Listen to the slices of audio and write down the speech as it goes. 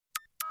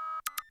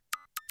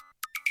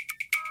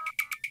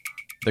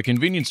The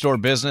convenience store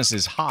business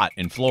is hot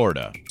in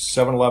Florida.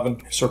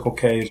 7-Eleven, Circle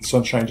K,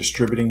 Sunshine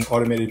Distributing,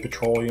 Automated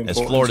Petroleum. As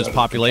Florida's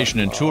population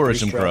and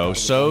tourism grow,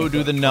 so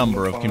do the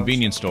number of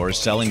convenience stores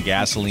selling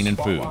gasoline and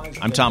food.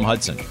 I'm Tom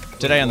Hudson.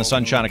 Today on the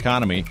Sunshine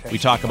Economy, we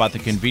talk about the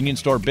convenience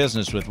store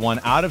business with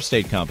one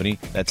out-of-state company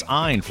that's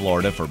eyeing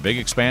Florida for big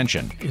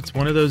expansion. It's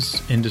one of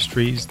those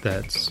industries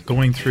that's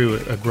going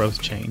through a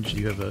growth change.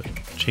 You have a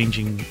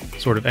changing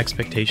sort of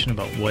expectation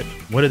about what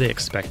do they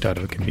expect out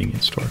of a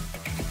convenience store.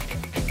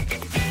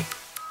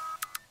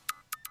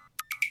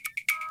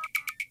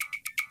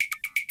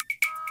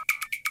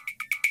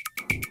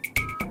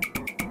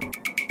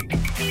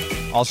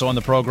 Also on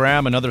the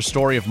program, another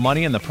story of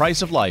money and the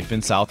price of life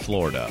in South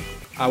Florida.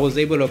 I was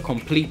able to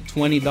complete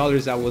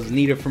 $20 that was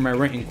needed for my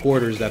rent in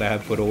quarters that I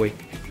had put away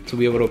to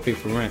be able to pay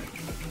for rent.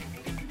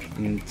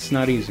 And it's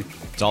not easy.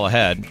 It's all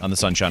ahead on the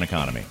Sunshine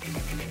Economy.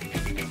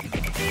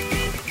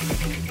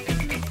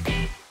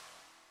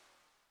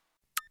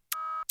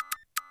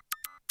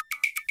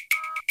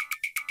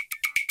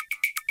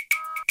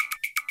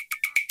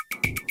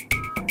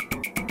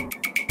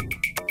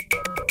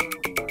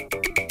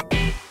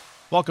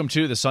 Welcome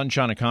to the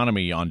Sunshine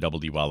Economy on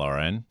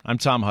WLRN. I'm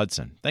Tom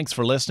Hudson. Thanks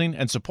for listening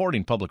and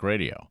supporting public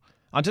radio.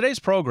 On today's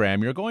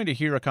program, you're going to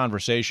hear a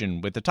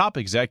conversation with the top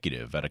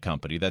executive at a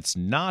company that's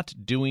not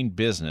doing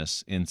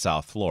business in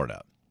South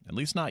Florida. At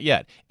least not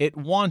yet. It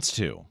wants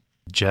to.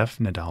 Jeff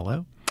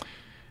Nadalo.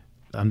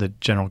 I'm the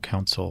general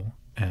counsel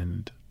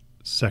and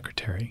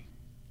secretary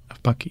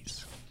of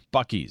Buc-ee's.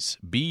 Buc-ee's,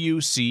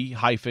 Bucee-EE''S,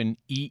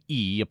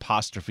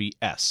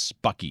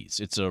 Buc-ee's.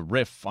 It's a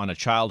riff on a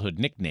childhood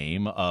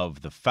nickname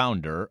of the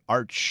founder,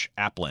 Arch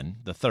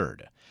Applin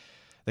III.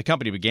 The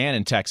company began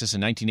in Texas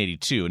in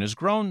 1982 and has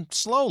grown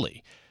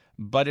slowly,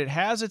 but it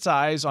has its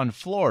eyes on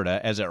Florida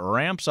as it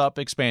ramps up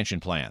expansion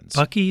plans.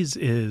 Buc-ee's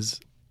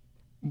is,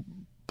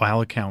 by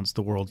all accounts,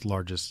 the world's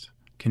largest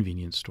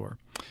convenience store.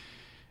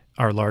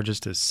 Our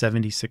largest is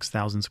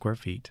 76,000 square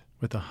feet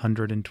with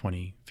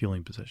 120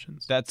 fueling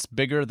positions. That's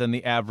bigger than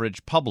the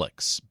average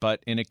Publix,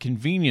 but in a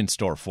convenience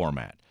store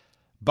format.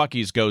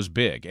 Buc-ee's goes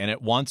big, and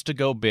it wants to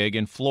go big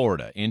in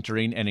Florida,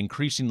 entering an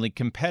increasingly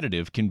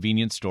competitive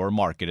convenience store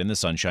market in the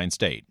Sunshine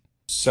State.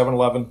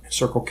 7-Eleven,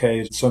 Circle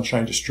K,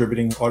 Sunshine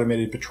Distributing,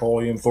 Automated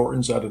Petroleum,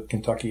 Thornton's out of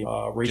Kentucky.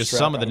 Just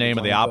some of the name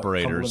of the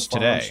operators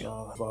today.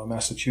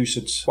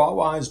 Massachusetts.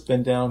 Wawa's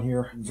been down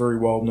here. Very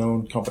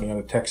well-known company out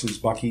of Texas,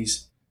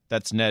 Buc-ee's.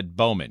 That's Ned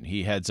Bowman.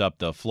 He heads up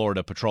the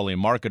Florida Petroleum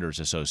Marketers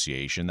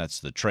Association. That's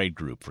the trade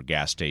group for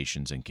gas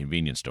stations and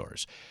convenience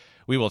stores.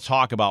 We will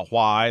talk about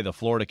why the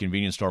Florida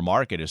convenience store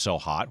market is so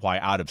hot, why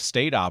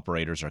out-of-state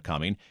operators are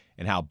coming,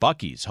 and how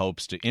Buc-ee's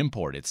hopes to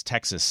import its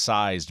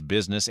Texas-sized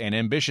business and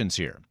ambitions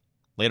here.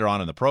 Later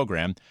on in the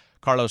program,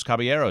 Carlos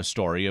Caballero's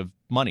story of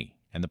money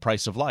and the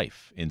price of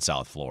life in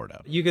South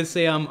Florida. You could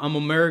say I'm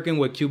American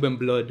with Cuban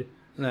blood.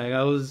 Like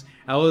I was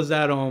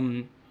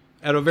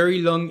at a very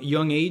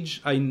young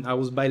age. I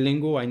was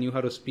bilingual. I knew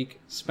how to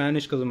speak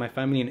Spanish because of my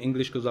family and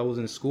English because I was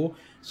in school.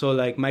 So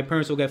like my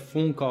parents will get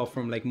phone call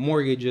from like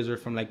mortgages or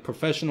from like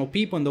professional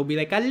people, and they'll be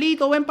like,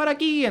 "Carlito, ven para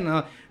aquí,"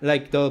 and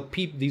like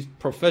these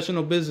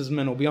professional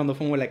businessmen will be on the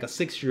phone with like a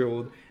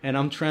 6-year-old, and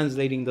I'm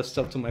translating the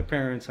stuff to my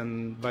parents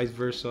and vice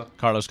versa.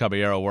 Carlos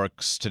Caballero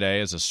works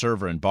today as a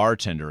server and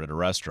bartender at a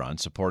restaurant,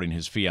 supporting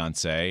his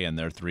fiancée and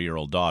their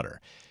 3-year-old daughter.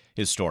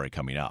 His story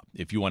coming up.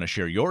 If you want to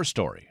share your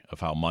story of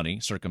how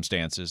money,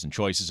 circumstances, and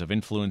choices have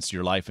influenced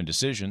your life and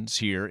decisions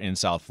here in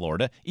South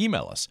Florida,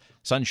 email us,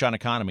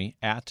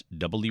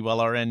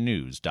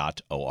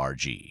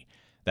 sunshineeconomy@wlrnnews.org.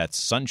 That's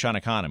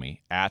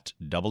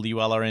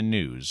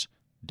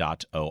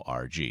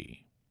sunshineeconomy@wlrnnews.org.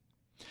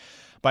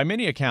 By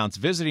many accounts,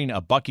 visiting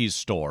a Buc-ee's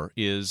store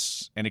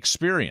is an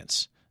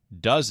experience.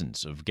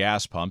 Dozens of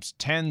gas pumps,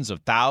 tens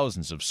of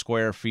thousands of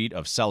square feet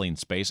of selling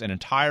space, an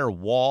entire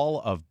wall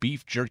of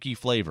beef jerky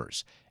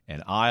flavors,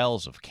 and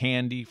aisles of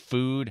candy,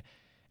 food,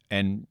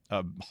 and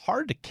a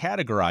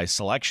hard-to-categorize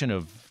selection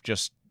of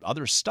just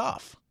other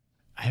stuff.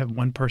 I have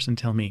one person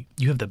tell me,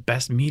 "You have the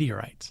best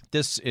meteorites."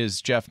 This is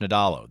Jeff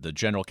Nadalo, the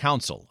general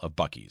counsel of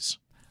Buc-ee's.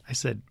 I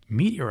said,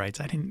 "Meteorites?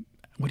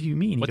 What do you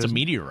mean?" What's a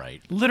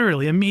meteorite?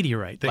 Literally a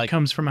meteorite that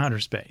comes from outer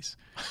space.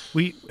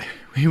 We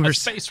were a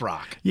space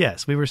rock.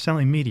 Yes, we were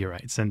selling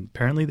meteorites, and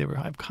apparently they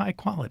were high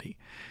quality.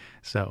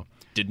 So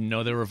didn't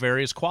know there were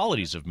various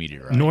qualities of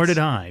meteorites. Nor did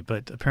I,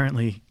 but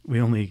apparently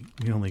we only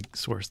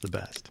source the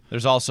best.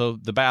 There's also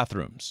the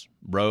bathrooms,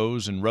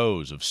 rows and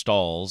rows of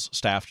stalls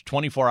staffed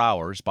 24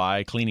 hours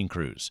by cleaning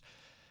crews.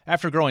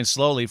 After growing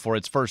slowly for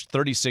its first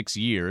 36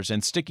 years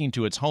and sticking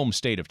to its home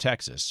state of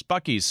Texas,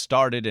 Buc-ee's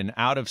started an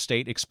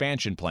out-of-state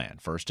expansion plan,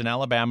 first in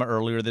Alabama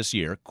earlier this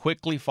year,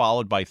 quickly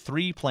followed by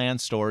 3 planned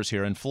stores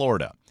here in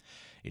Florida.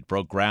 It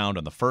broke ground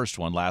on the first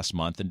one last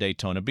month in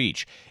Daytona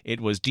Beach. It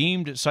was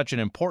deemed such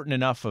an important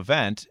enough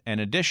event and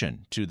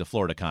addition to the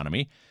Florida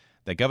economy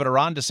that Governor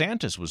Ron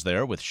DeSantis was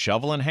there with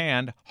shovel in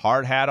hand,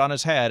 hard hat on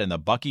his head, and the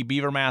Buc-ee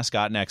Beaver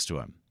mascot next to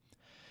him.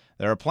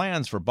 There are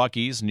plans for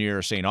Buc-ee's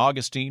near St.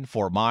 Augustine,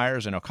 Fort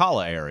Myers, and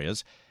Ocala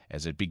areas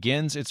as it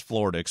begins its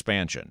Florida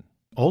expansion.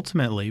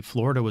 Ultimately,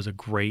 Florida was a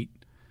great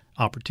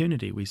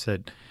opportunity. We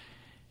said,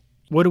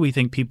 what do we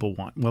think people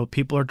want? Well,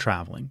 people are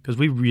traveling because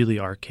we really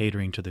are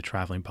catering to the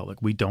traveling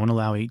public. We don't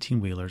allow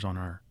 18-wheelers on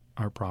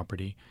our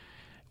property.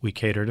 We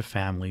cater to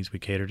families. We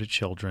cater to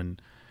children.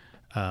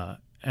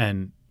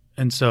 And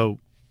so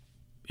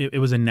it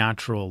was a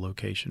natural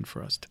location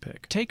for us to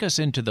pick. Take us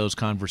into those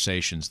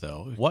conversations,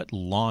 though. What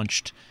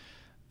launched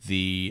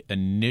the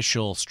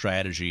initial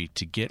strategy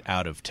to get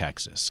out of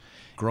Texas?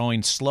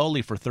 Growing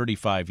slowly for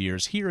 35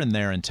 years here and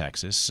there in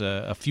Texas,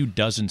 a few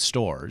dozen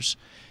stores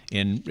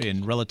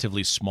in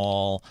relatively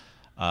small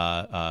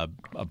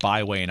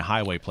byway and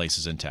highway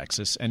places in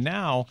Texas. And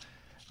now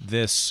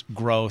this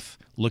growth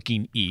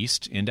looking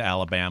east into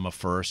Alabama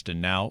first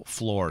and now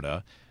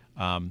Florida,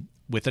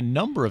 with a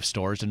number of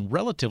stores in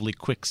relatively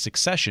quick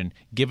succession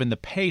given the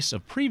pace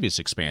of previous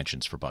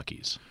expansions for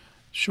Buc-ee's.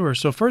 Sure.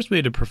 So first we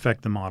had to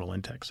perfect the model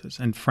in Texas.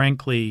 And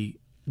frankly,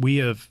 we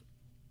have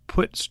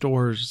put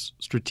stores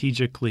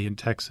strategically in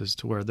Texas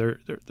to where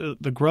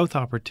the growth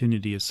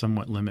opportunity is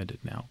somewhat limited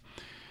now.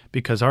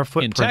 Because our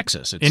footprint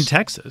in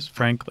Texas,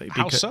 frankly.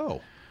 How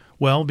so?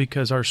 Well,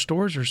 because our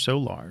stores are so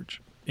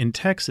large. In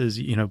Texas,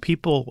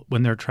 people,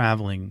 when they're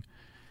traveling,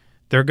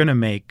 they're going to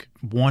make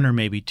one or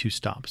maybe two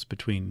stops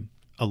between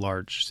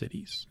large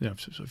cities.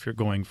 So if you're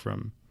going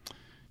from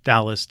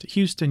Dallas to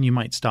Houston, you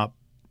might stop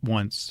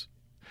once.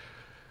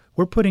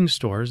 We're putting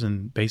stores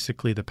in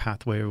basically the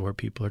pathway where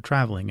people are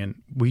traveling, and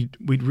we'd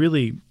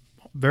really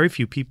very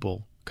few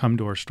people come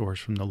to our stores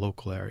from the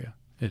local area.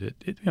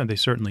 They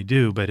certainly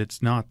do, but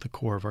it's not the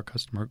core of our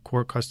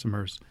core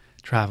customers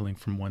traveling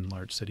from one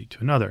large city to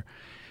another.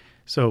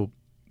 So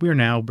we're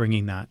now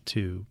bringing that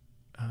to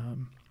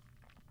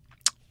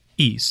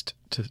east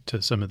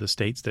to some of the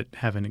states that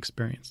haven't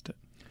experienced it.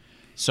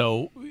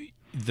 So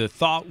the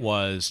thought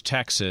was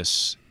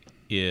Texas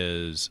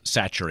is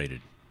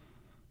saturated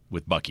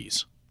with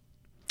Buc-ee's.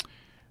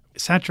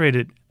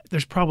 Saturated. There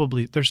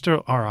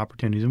still are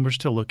opportunities, and we're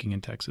still looking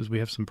in Texas. We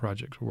have some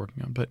projects we're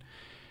working on, but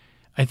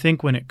I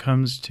think when it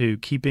comes to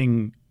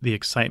keeping the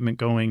excitement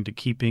going, to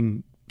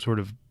keeping sort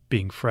of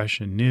being fresh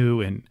and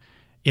new and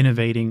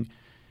innovating,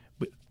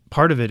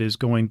 part of it is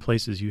going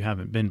places you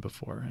haven't been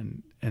before.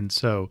 And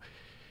so,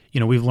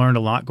 we've learned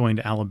a lot going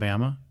to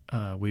Alabama.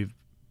 We've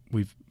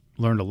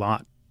learned a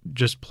lot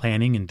just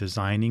planning and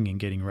designing and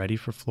getting ready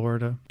for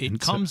Florida. It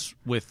comes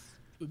with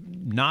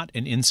not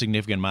an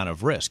insignificant amount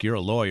of risk. You're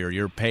a lawyer.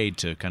 You're paid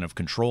to kind of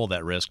control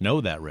that risk,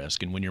 know that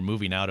risk. And when you're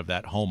moving out of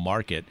that home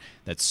market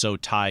that's so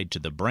tied to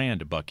the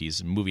brand of Buc-ee's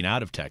and moving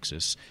out of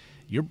Texas,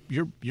 you're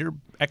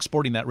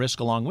exporting that risk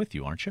along with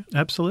you, aren't you?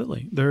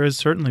 Absolutely. There is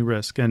certainly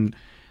risk. And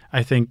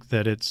I think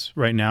that it's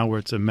right now where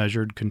it's a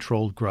measured,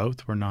 controlled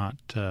growth. We're not,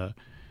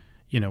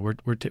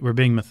 we're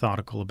being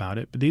methodical about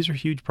it. But these are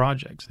huge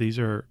projects. These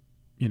are,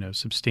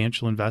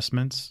 substantial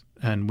investments.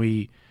 And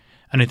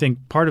I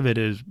think part of it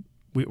is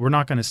we're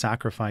not going to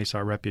sacrifice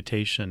our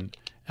reputation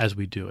as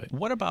we do it.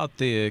 What about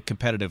the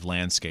competitive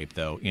landscape,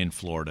 though, in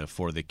Florida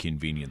for the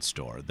convenience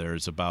store?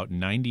 There's about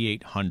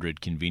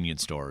 9,800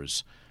 convenience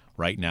stores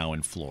right now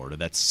in Florida.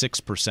 That's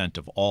 6%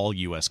 of all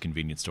U.S.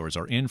 convenience stores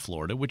are in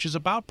Florida, which is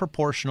about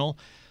proportional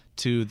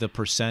to the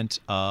percent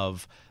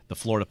of the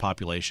Florida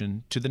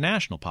population to the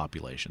national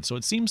population. So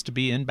it seems to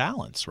be in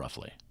balance,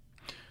 roughly.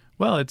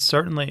 Well, it's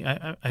certainly,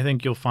 I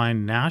think you'll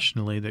find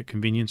nationally that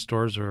convenience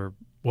stores are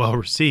well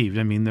received.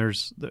 I mean,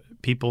 there's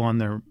people on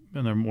their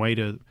way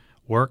to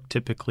work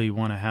typically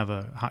want to have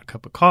a hot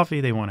cup of coffee,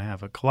 they want to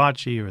have a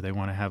kolache, or they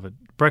want to have a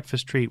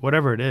breakfast treat,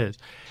 whatever it is.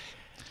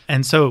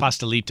 And so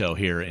pastelito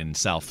here in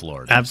South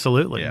Florida.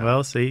 Absolutely. Yeah.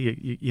 Well,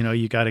 see,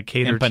 you got to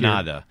cater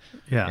empanada.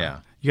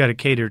 You got to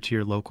cater to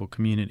your local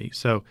community.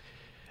 So,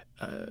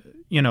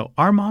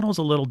 our model's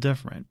a little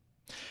different.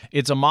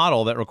 It's a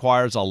model that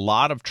requires a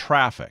lot of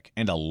traffic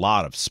and a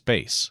lot of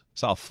space.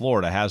 South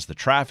Florida has the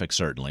traffic,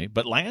 certainly,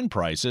 but land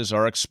prices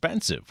are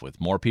expensive,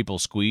 with more people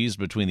squeezed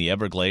between the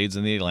Everglades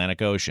and the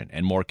Atlantic Ocean,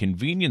 and more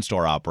convenience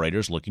store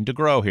operators looking to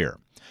grow here.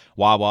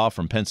 Wawa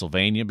from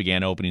Pennsylvania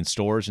began opening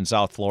stores in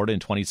South Florida in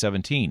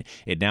 2017.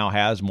 It now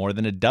has more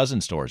than a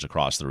dozen stores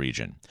across the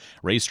region.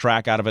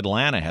 Racetrack out of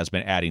Atlanta has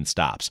been adding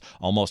stops.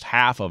 Almost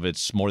half of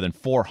its more than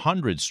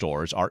 400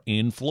 stores are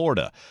in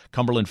Florida.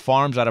 Cumberland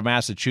Farms out of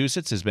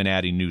Massachusetts has been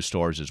adding new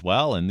stores as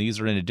well, and these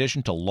are in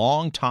addition to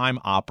longtime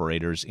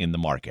operators in the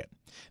market.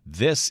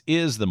 This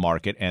is the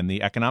market and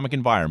the economic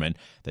environment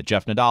that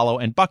Jeff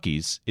Nadalo and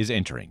Buc-ee's is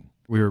entering.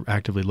 We're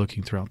actively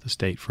looking throughout the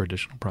state for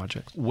additional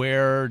projects.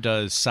 Where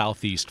does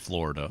Southeast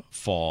Florida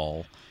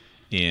fall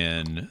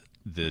in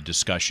the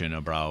discussion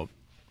about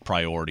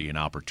priority and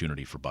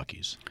opportunity for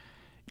Buc-ee's?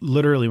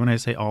 Literally, when I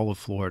say all of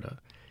Florida,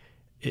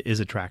 it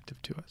is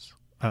attractive to us.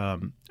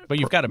 But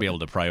you've got to be able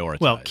to prioritize.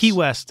 Well, Key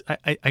West,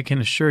 I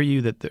can assure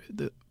you that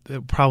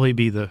it'll probably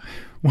be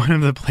one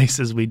of the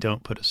places we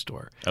don't put a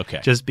store.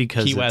 Okay. Just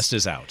because Key West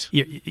is out.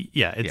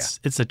 Yeah,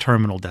 it's a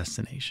terminal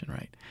destination,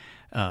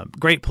 right?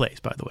 Great place,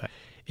 by the way.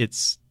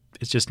 It's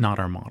just not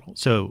our model.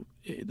 So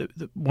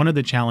one of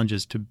the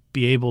challenges to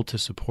be able to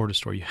support a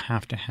store, you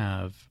have to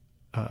have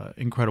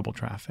incredible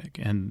traffic.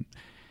 And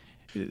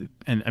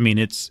And I mean,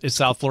 it's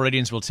South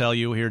Floridians will tell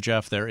you here,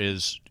 Jeff, there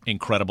is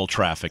incredible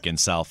traffic in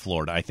South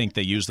Florida. I think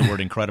they use the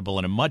word incredible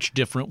in a much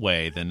different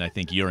way than I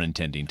think you're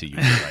intending to use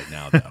it right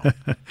now,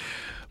 though.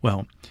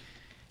 Well,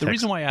 the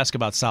reason why I ask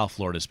about South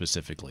Florida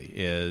specifically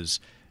is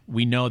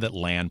we know that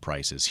land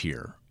prices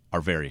here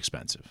are very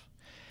expensive.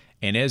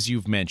 And as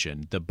you've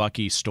mentioned, the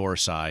Buc-ee store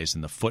size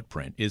and the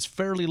footprint is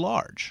fairly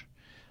large.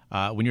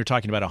 When you're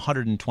talking about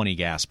 120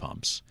 gas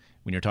pumps,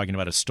 when you're talking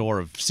about a store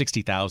of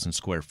 60,000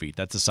 square feet,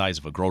 that's the size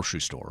of a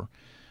grocery store.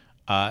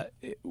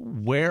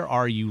 Where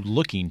are you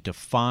looking to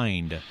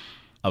find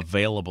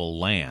available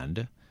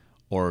land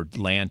or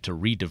land to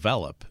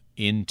redevelop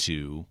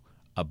into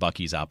a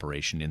Buc-ee's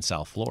operation in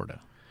South Florida?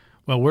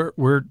 Well,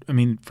 I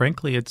mean,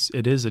 frankly, it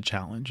is a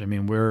challenge. I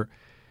mean, we're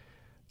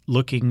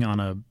looking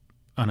on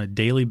a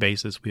daily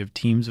basis. We have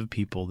teams of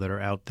people that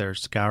are out there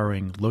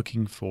scouring,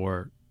 looking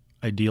for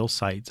ideal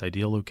sites,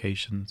 ideal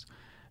locations,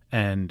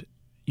 and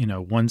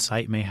one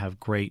site may have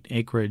great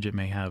acreage. It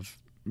may have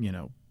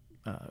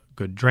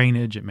good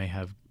drainage. It may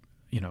have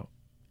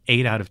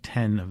 8 out of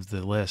 10 of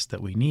the list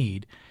that we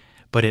need,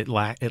 but it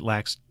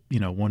lacks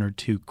 1 or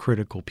 2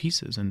 critical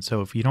pieces. And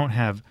so if you don't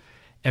have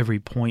every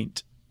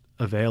point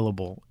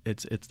available,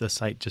 it's the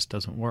site just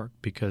doesn't work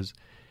because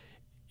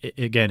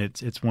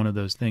it's one of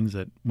those things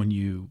that when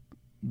we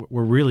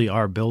really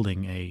are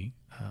building a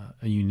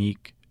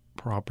unique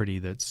property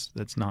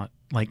that's not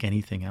like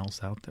anything else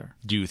out there.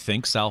 Do you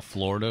think South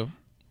Florida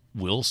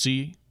will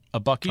see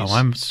a Buc-ee's? Oh,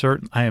 I'm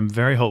certain. I am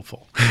very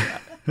hopeful.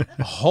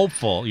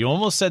 Hopeful. You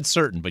almost said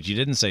certain, but you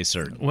didn't say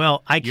certain.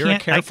 Well, You're a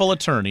careful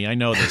attorney. I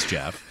know this,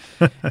 Jeff.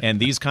 And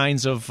these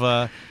kinds of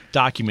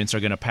documents are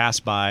going to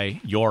pass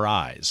by your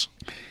eyes.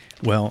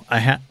 Well,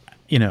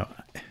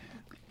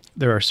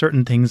 there are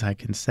certain things I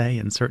can say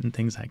and certain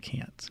things I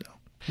can't.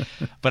 So,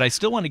 but I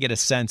still want to get a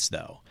sense,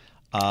 though,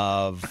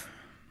 of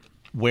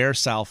where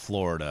South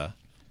Florida,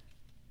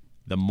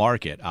 the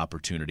market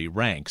opportunity,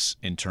 ranks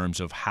in terms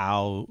of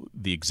how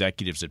the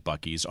executives at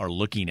Buc-ee's are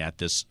looking at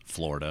this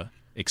Florida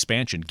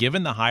expansion,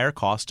 given the higher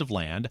cost of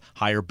land,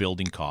 higher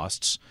building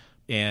costs,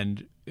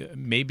 and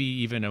maybe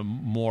even a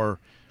more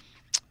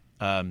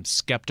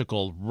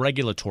skeptical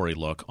regulatory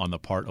look on the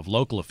part of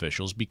local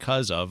officials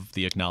because of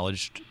the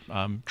acknowledged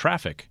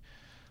traffic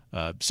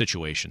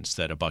situations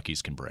that a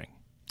Buc-ee's can bring.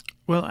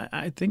 Well,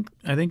 I think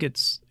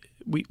it's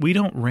we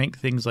don't rank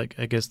things like,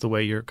 I guess, the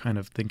way you're kind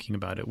of thinking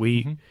about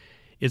it.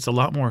 It's a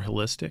lot more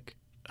holistic.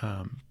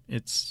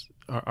 It's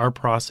our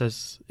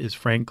process is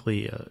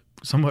frankly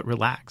somewhat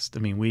relaxed. I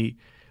mean, we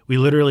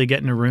literally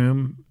get in a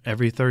room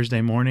every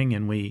Thursday morning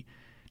and we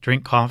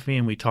drink coffee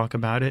and we talk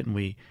about it,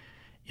 and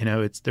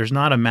there's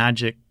not a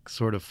magic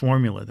sort of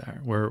formula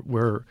there.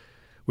 We're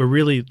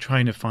really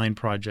trying to find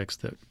projects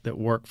that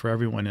work for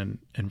everyone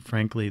and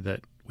frankly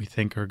that we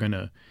think are going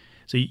to.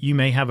 So you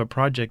may have a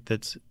project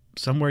that's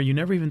somewhere you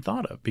never even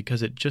thought of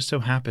because it just so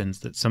happens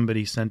that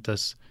somebody sent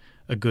us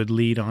a good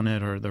lead on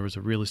it, or there was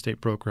a real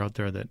estate broker out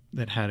there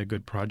that had a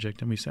good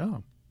project, and we say,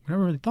 oh, we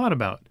never really thought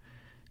about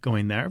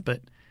going there, but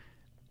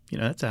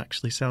that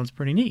actually sounds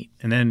pretty neat.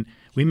 And then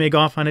we may go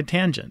off on a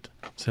tangent.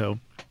 So,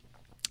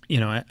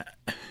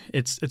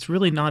 it's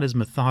really not as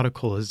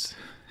methodical as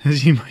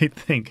you might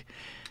think.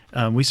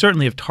 We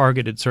certainly have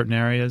targeted certain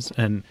areas,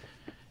 and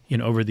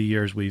over the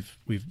years we've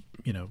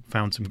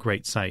found some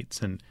great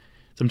sites, and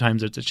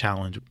sometimes it's a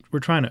challenge. We're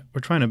trying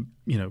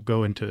to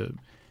go in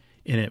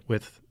it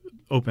with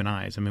open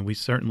eyes. I mean,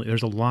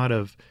 there's a lot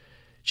of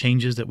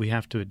changes that we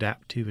have to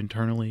adapt to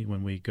internally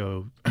when we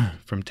go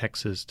from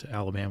Texas to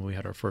Alabama. We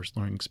had our first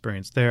learning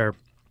experience there.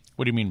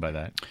 What do you mean by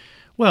that?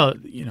 Well,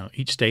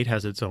 each state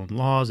has its own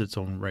laws, its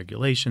own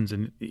regulations,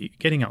 and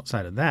getting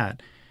outside of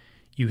that,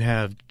 you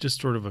have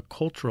just sort of a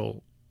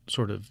cultural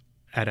sort of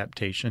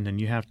adaptation, and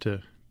you have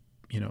to,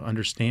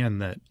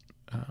 understand that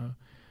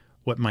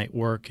what might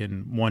work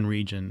in one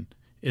region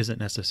isn't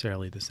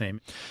necessarily the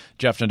same.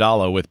 Jeff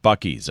Nadalo with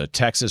Buc-ee's, a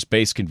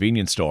Texas-based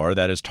convenience store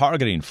that is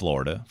targeting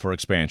Florida for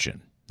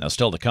expansion. Now,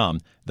 still to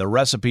come, the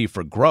recipe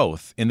for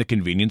growth in the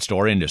convenience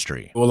store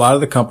industry. Well, a lot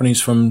of the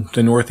companies from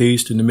the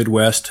Northeast and the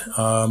Midwest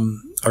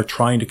are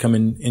trying to come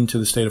into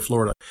the state of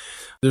Florida.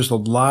 There's a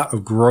lot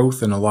of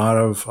growth and a lot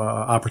of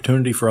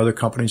opportunity for other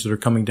companies that are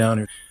coming down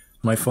here.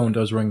 My phone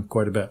does ring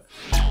quite a bit.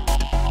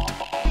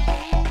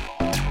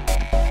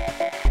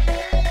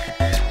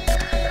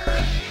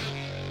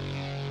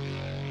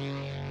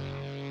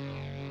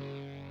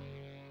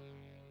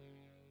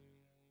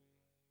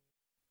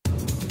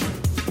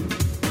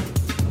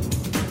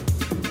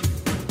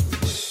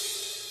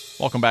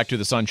 Welcome back to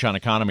the Sunshine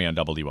Economy on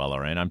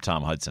WLRN. I'm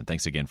Tom Hudson.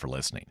 Thanks again for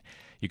listening.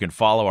 You can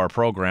follow our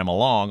program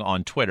along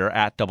on Twitter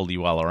at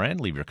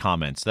WLRN. Leave your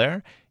comments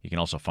there. You can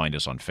also find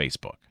us on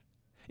Facebook.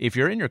 If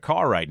you're in your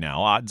car right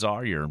now, odds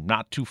are you're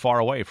not too far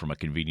away from a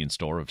convenience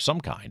store of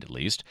some kind, at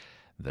least.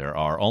 There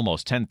are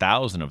almost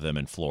 10,000 of them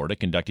in Florida,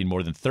 conducting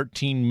more than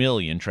 13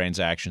 million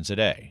transactions a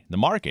day. The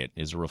market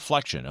is a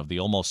reflection of the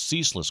almost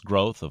ceaseless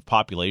growth of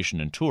population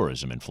and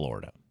tourism in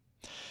Florida.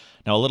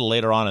 Now, a little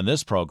later on in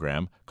this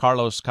program,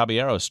 Carlos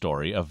Caballero's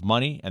story of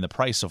money and the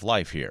price of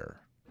life here.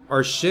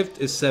 Our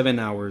shift is 7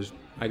 hours.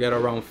 I get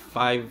around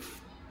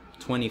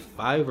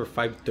 5.25 or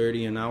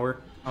 5.30 an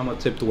hour. I'm a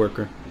tipped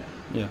worker.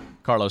 Yeah.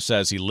 Carlos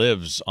says he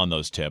lives on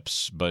those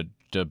tips, but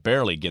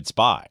barely gets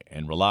by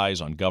and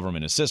relies on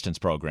government assistance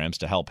programs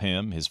to help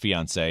him, his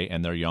fiancée,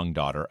 and their young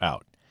daughter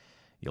out.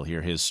 You'll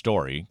hear his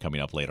story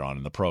coming up later on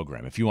in the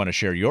program. If you want to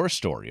share your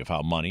story of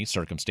how money,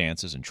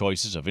 circumstances, and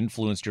choices have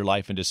influenced your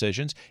life and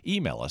decisions,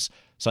 email us,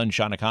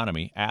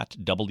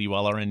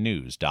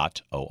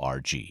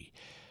 sunshineeconomy@wlrnnews.org.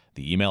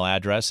 The email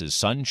address is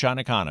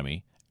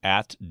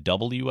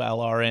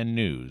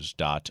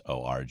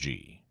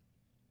sunshineeconomy@wlrnnews.org.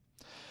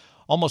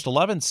 Almost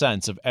 11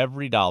 cents of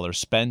every dollar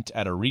spent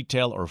at a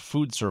retail or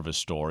food service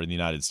store in the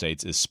United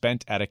States is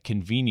spent at a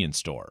convenience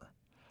store.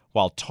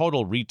 While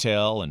total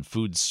retail and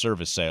food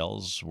service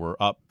sales were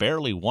up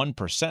barely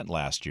 1%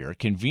 last year,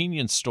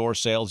 convenience store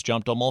sales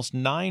jumped almost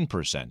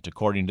 9%,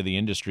 according to the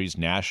industry's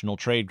national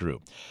trade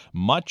group.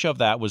 Much of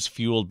that was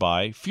fueled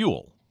by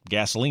fuel,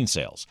 gasoline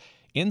sales.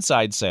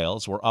 Inside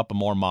sales were up a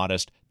more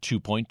modest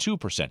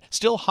 2.2%,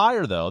 still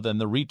higher, though, than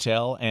the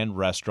retail and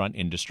restaurant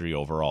industry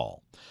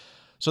overall.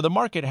 So the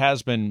market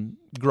has been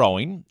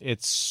growing.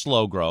 It's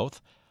slow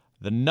growth.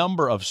 The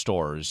number of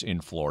stores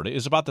in Florida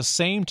is about the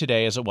same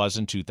today as it was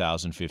in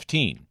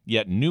 2015.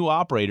 Yet new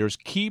operators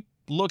keep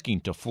looking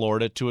to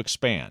Florida to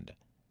expand.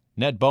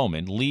 Ned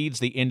Bowman leads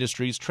the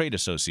industry's trade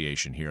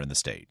association here in the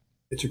state.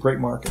 It's a great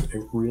market.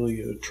 It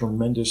really a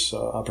tremendous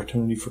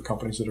opportunity for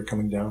companies that are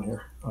coming down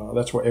here.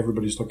 That's why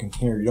everybody's looking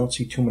here. You don't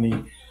see too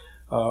many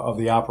of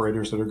the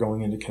operators that are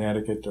going into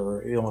Connecticut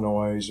or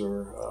Illinois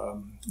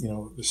or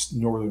the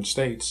northern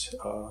states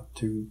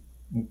to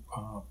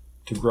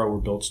grow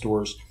or build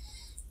stores.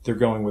 They're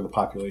going where the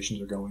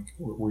populations are going,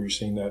 where you're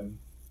seeing that.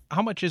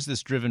 How much is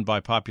this driven by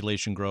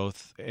population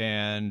growth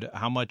and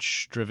how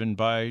much driven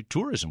by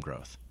tourism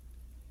growth?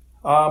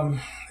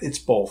 It's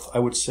both. I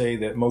would say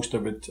that most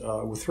of it,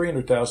 with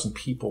 300,000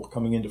 people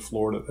coming into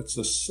Florida, that's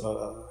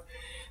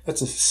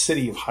a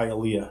city of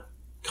Hialeah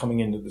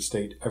coming into the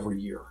state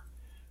every year.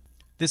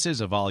 This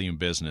is a volume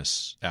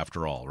business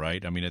after all,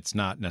 right? I mean, it's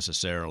not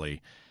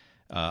necessarily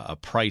a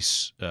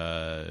price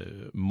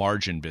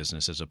margin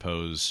business as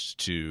opposed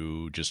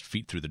to just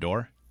feet through the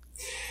door?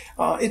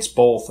 It's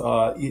both.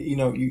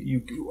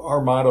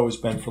 Our motto has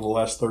been for the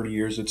last 30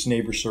 years, it's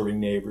neighbors serving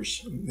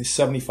neighbors.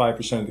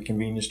 75% of the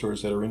convenience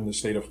stores that are in the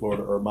state of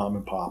Florida are mom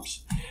and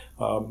pops.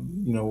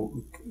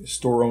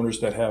 Store owners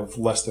that have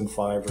less than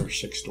 5 or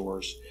 6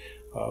 stores.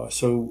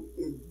 So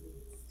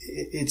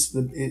it's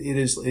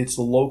the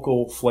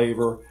local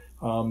flavor.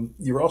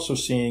 You're also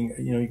seeing,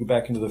 you go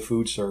back into the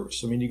food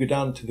service. I mean, you go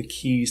down to the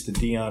Keys to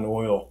Dion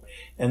Oil,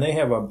 and they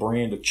have a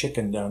brand of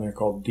chicken down there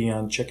called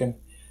Dion Chicken.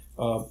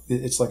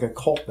 It's like a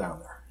cult down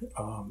there.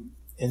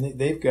 And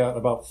they've got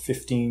about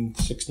 15,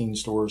 16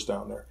 stores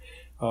down there.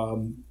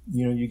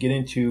 You get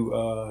into,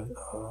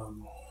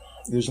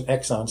 there's an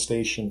Exxon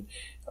station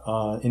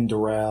in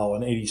Doral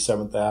on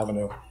 87th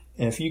Avenue.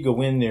 And if you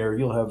go in there,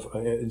 you'll have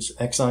it's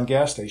Exxon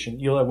gas station.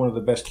 You'll have one of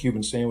the best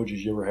Cuban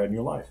sandwiches you ever had in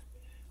your life.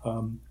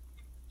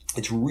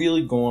 It's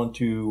really gone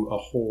to a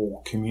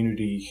whole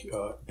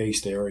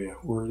community-based area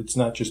where it's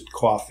not just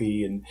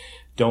coffee and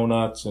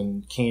donuts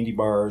and candy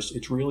bars.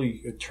 It's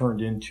really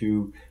turned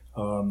into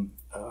a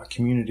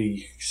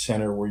community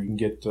center where you can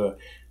get a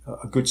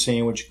good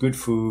sandwich, good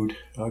food,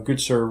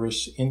 good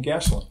service, and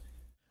gasoline.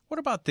 What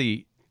about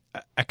the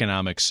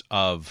economics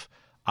of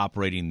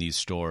operating these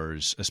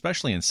stores,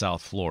 especially in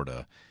South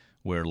Florida,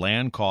 where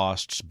land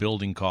costs,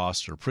 building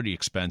costs are pretty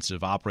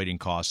expensive, operating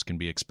costs can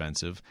be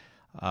expensive?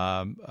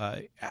 How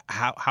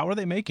are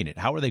they making it?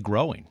 How are they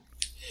growing?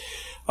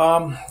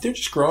 They're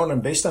just growing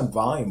and based on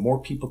volume,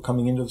 more people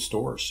coming into the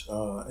stores.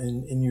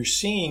 And you're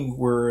seeing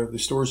where the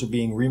stores are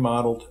being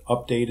remodeled,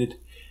 updated,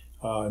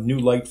 new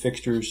light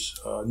fixtures,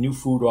 new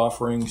food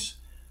offerings.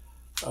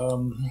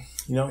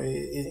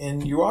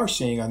 And you are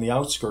seeing on the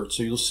outskirts.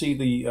 So you'll see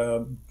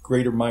the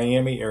greater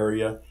Miami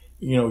area,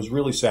 is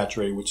really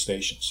saturated with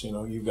stations.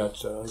 You've got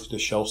the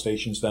Shell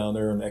stations down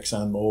there and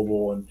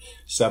ExxonMobil and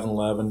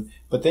 7-Eleven.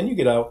 But then you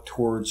get out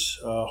towards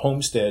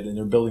Homestead, and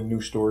they're building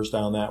new stores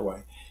down that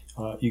way.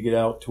 You get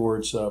out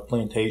towards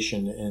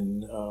Plantation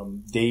and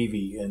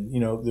Davie, and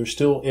there's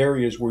still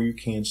areas where you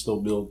can still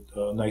build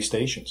nice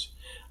stations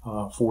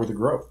for the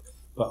growth.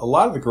 But a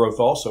lot of the growth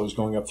also is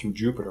going up through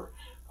Jupiter.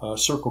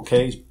 Circle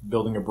K is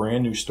building a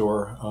brand new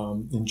store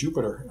in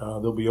Jupiter.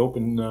 They'll be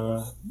open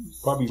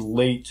probably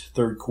late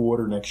third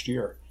quarter next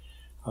year.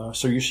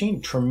 So you're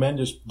seeing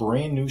tremendous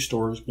brand new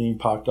stores being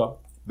popped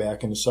up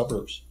back in the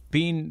suburbs.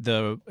 Being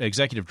the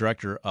executive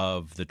director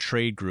of the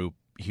trade group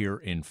here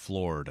in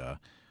Florida,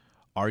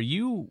 are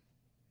you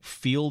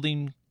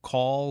fielding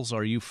calls?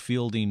 Are you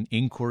fielding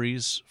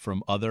inquiries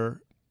from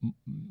other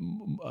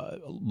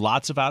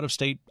lots of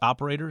out-of-state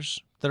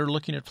operators that are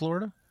looking at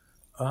Florida?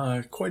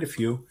 Quite a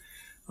few.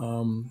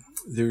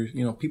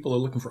 People are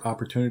looking for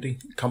opportunity.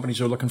 Companies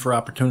are looking for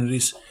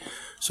opportunities.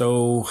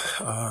 So,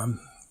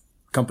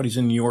 companies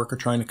in New York are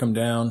trying to come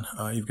down.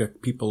 You've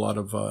got people out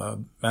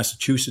of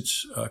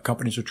Massachusetts.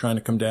 Companies are trying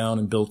to come down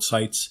and build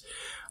sites.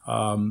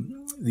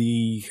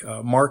 The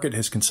market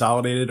has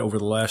consolidated over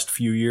the last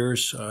few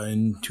years.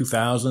 In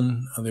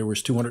 2000, there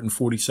was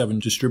 247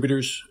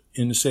 distributors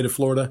in the state of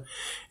Florida,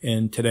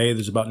 and today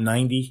there's about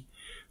 90.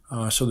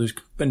 So there's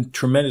been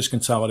tremendous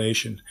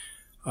consolidation,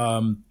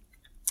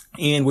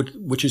 and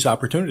which is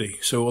opportunity.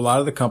 So a lot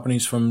of the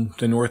companies from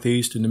the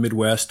Northeast and the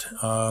Midwest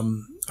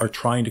are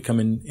trying to come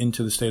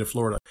into the state of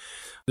Florida.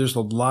 There's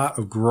a lot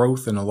of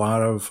growth and a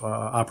lot of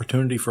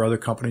opportunity for other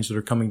companies that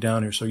are coming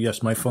down here. So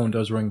yes, my phone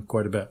does ring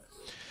quite a bit.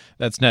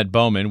 That's Ned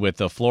Bowman with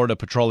the Florida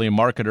Petroleum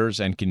Marketers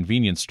and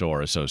Convenience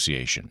Store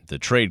Association, the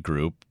trade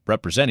group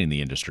representing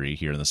the industry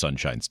here in the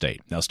Sunshine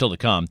State. Now, still to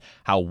come,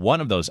 how one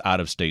of those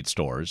out-of-state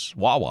stores,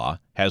 Wawa,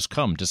 has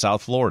come to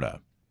South Florida.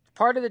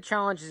 Part of the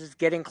challenge is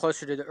getting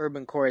closer to the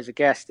urban core as a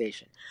gas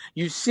station.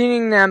 You're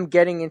seeing them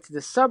getting into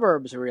the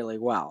suburbs really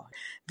well.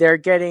 They're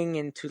getting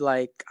into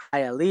like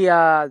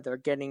Hialeah, they're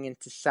getting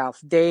into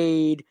South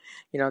Dade,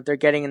 they're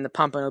getting into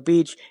Pompano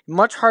Beach.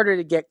 Much harder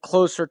to get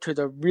closer to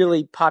the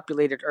really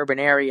populated urban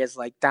areas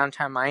like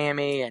downtown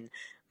Miami and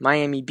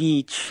Miami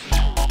Beach.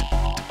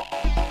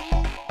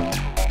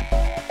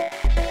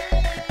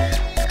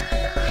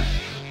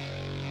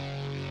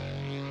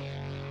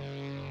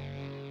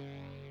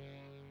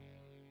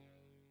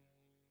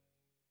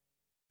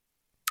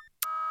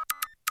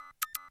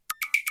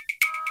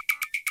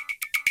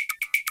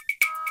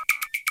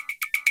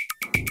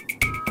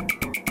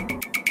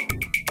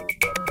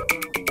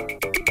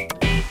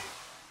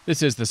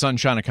 This is the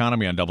Sunshine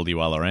Economy on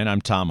WLRN. I'm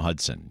Tom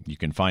Hudson. You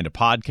can find a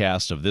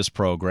podcast of this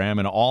program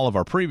and all of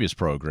our previous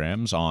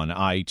programs on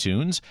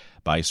iTunes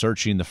by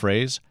searching the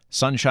phrase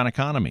Sunshine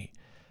Economy.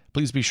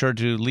 Please be sure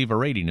to leave a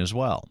rating as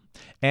well.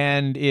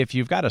 And if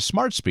you've got a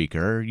smart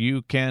speaker,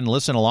 you can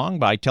listen along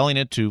by telling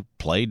it to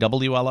play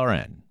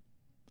WLRN.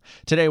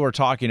 Today we're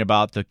talking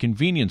about the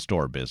convenience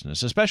store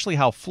business, especially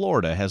how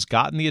Florida has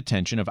gotten the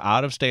attention of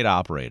out-of-state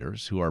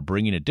operators who are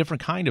bringing a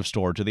different kind of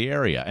store to the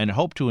area and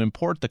hope to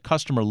import the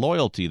customer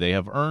loyalty they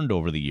have earned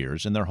over the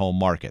years in their home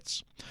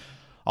markets.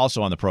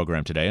 Also on the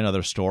program today,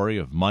 another story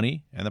of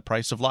money and the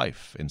price of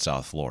life in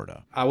South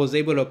Florida. I was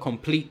able to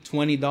complete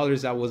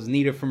 $20 that was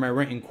needed for my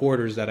rent in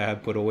quarters that I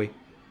had put away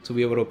to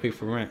be able to pay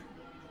for rent.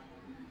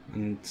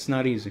 And it's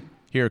not easy.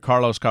 Hear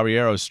Carlos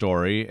Caballero's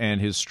story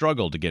and his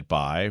struggle to get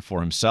by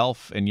for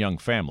himself and young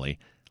family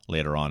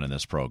later on in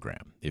this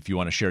program. If you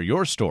want to share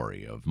your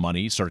story of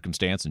money,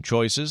 circumstance, and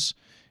choices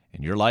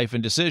in your life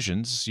and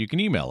decisions, you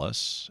can email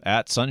us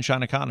at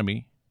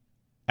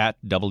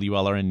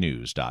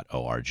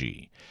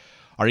sunshineeconomy@wlrnnews.org.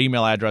 Our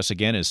email address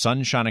again is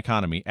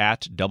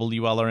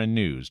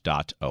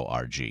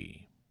sunshineeconomy@wlrnnews.org.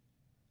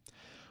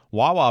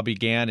 Wawa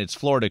began its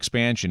Florida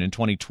expansion in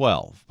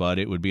 2012, but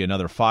it would be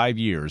another 5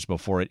 years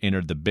before it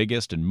entered the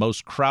biggest and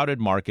most crowded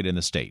market in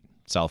the state,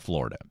 South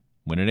Florida.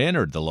 When it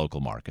entered the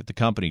local market, the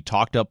company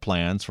talked up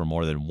plans for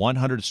more than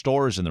 100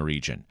 stores in the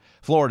region.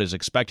 Florida is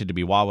expected to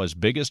be Wawa's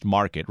biggest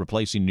market,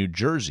 replacing New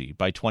Jersey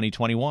by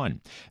 2021.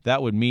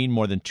 That would mean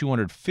more than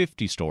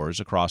 250 stores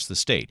across the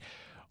state,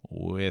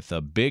 with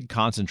a big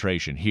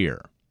concentration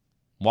here.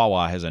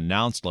 Wawa has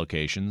announced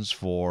locations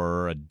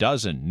for a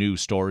dozen new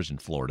stores in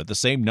Florida, the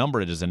same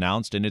number it has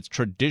announced in its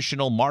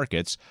traditional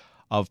markets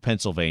of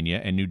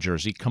Pennsylvania and New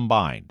Jersey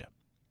combined.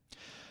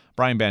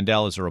 Brian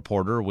Bandel is a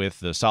reporter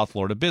with the South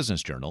Florida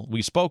Business Journal.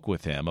 We spoke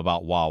with him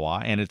about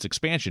Wawa and its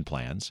expansion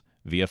plans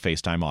via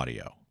FaceTime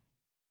audio.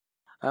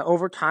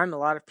 Over time, a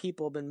lot of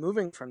people have been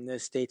moving from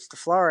those states to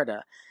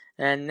Florida.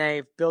 And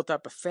they've built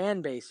up a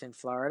fan base in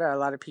Florida. A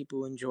lot of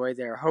people enjoy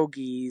their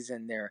hoagies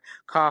and their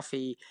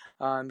coffee,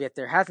 yet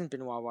there hasn't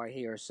been Wawa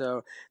here.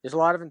 So there's a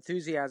lot of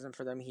enthusiasm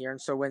for them here.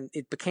 And so when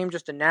it became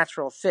just a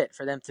natural fit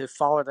for them to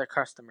follow their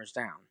customers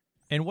down.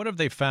 And what have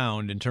they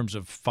found in terms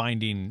of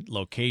finding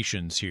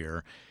locations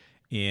here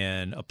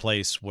in a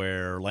place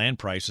where land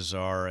prices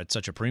are at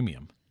such a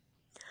premium?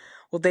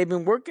 Well, they've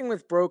been working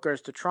with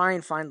brokers to try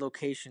and find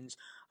locations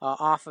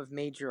off of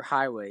major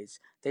highways.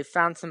 They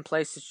found some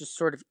places just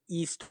sort of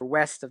east or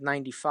west of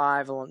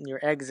 95 along near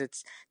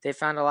exits. They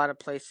found a lot of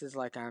places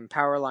like on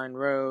Powerline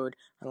Road,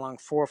 along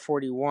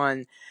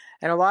 441.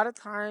 And a lot of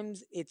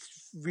times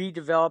it's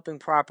redeveloping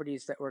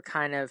properties that were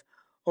kind of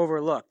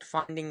overlooked,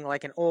 finding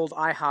like an old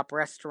IHOP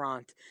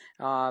restaurant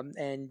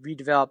and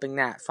redeveloping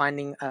that,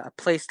 finding a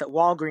place that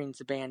Walgreens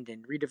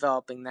abandoned,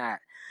 redeveloping that.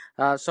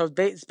 So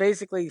it's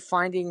basically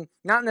finding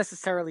not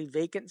necessarily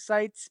vacant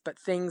sites, but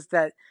things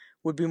that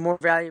would be more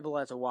valuable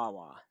as a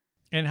Wawa.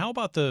 And how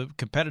about the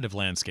competitive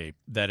landscape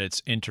that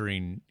it's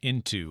entering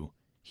into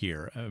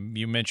here?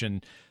 You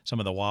mentioned some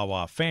of the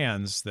Wawa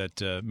fans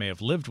that may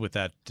have lived with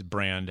that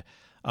brand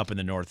up in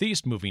the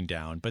Northeast moving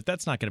down, but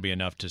that's not going to be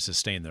enough to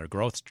sustain their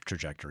growth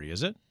trajectory,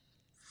 is it?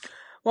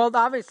 Well,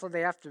 obviously,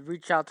 they have to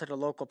reach out to the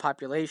local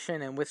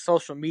population, and with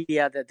social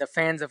media, the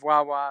fans of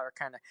Wawa are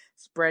kind of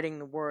spreading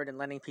the word and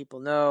letting people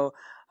know.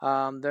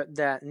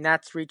 And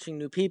that's reaching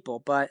new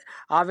people. But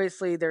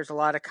obviously, there's a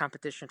lot of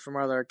competition from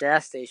other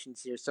gas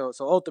stations here. So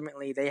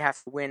ultimately, they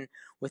have to win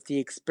with the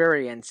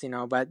experience,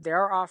 But they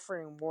are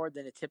offering more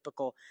than a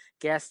typical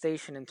gas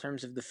station in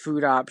terms of the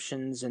food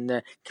options and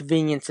the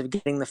convenience of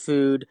getting the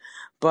food.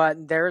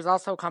 But there is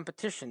also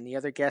competition. The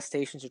other gas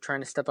stations are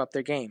trying to step up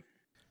their game.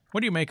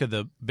 What do you make of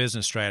the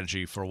business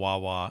strategy for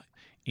Wawa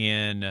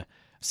in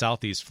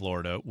Southeast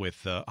Florida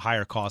with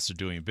higher costs of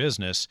doing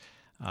business,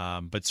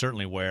 but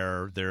certainly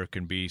where there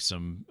can be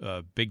some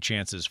big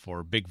chances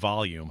for big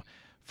volume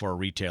for a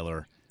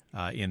retailer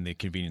in the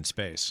convenience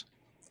space?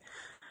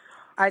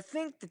 I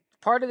think that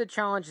part of the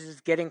challenge is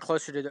getting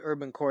closer to the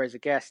urban core as a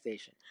gas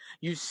station.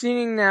 You're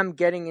seeing them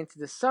getting into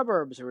the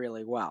suburbs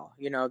really well.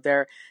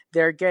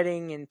 They're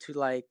getting into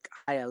like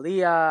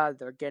Hialeah,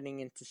 they're getting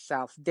into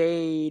South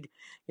Dade,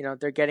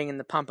 they're getting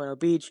into Pompano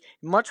Beach.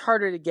 Much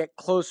harder to get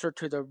closer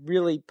to the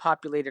really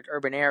populated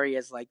urban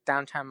areas like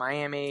downtown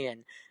Miami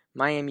and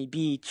Miami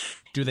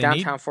Beach,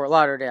 downtown Fort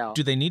Lauderdale.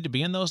 Do they need to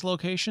be in those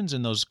locations,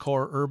 in those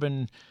core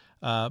urban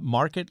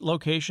market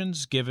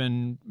locations,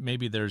 given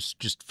maybe there's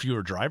just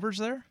fewer drivers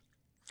there?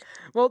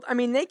 Well, I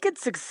mean, they could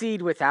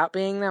succeed without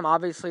being them.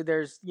 Obviously,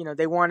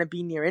 they want to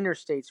be near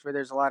interstates where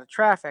there's a lot of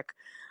traffic,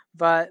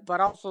 but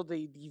also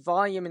the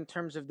volume in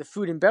terms of the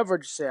food and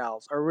beverage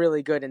sales are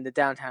really good in the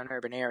downtown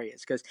urban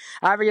areas because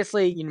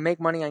obviously you make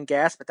money on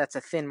gas, but that's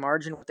a thin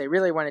margin. What they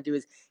really want to do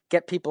is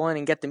get people in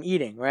and get them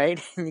eating,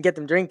 right? And get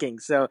them drinking.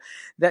 So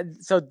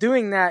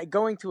doing that,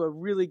 going to a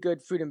really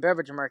good food and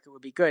beverage market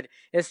would be good.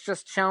 It's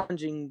just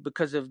challenging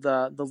because of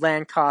the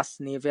land costs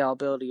and the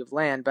availability of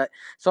land. But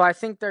so I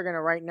think they're going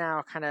to right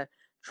now kind of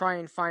try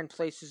and find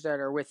places that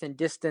are within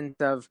distance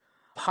of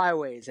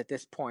highways at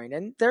this point,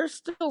 and there's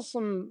still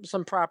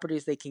some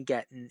properties they can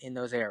get in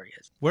those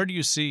areas. Where do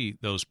you see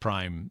those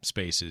prime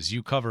spaces?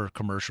 You cover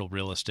commercial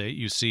real estate.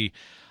 You see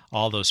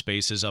all those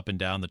spaces up and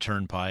down the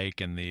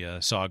Turnpike and the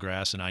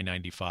Sawgrass and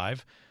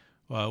I-95.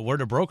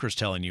 What are brokers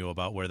telling you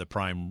about where the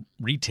prime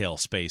retail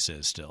space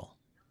is still?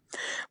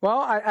 Well,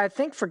 I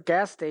think for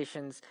gas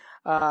stations,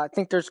 I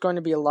think there's going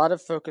to be a lot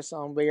of focus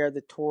on where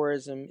the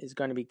tourism is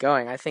going to be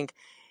going. I think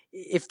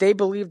if they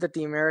believe that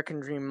the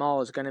American Dream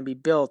Mall is going to be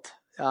built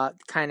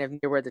kind of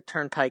near where the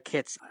Turnpike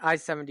hits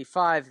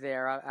I-75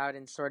 there out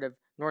in sort of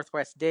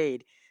northwest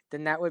Dade,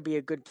 then that would be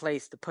a good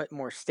place to put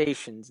more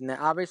stations. And then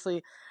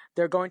obviously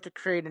they're going to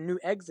create a new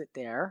exit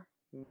there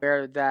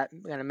where that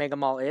mega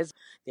mall is.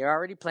 They're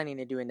already planning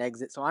to do an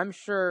exit. So I'm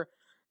sure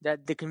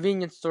that the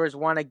convenience stores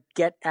want to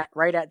get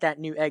right at that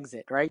new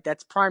exit, right?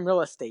 That's prime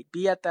real estate.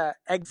 Be at the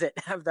exit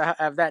of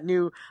that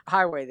new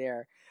highway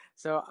there.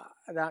 So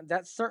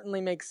that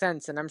certainly makes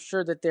sense. And I'm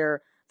sure that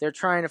they're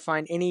trying to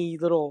find any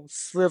little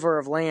sliver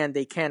of land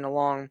they can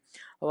along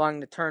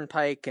the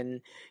Turnpike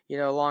and,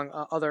 along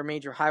other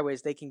major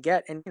highways they can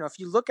get. And, if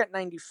you look at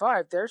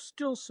 95, there's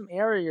still some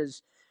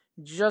areas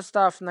just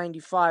off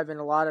 95 in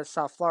a lot of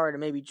South Florida,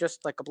 maybe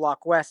just like a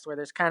block west where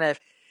there's kind of,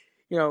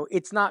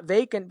 it's not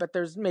vacant, but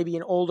there's maybe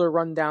an older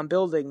rundown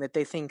building that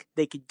they think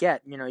they could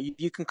get.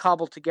 You can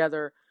cobble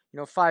together,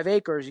 5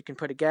 acres, you can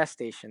put a gas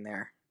station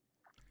there.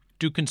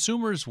 Do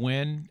consumers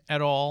win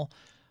at all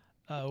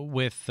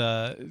with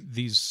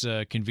these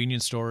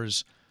convenience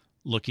stores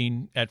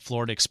looking at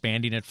Florida,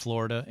 expanding at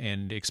Florida,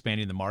 and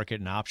expanding the market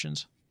and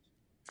options?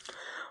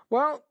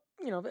 Well,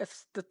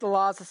 if the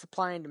laws of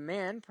supply and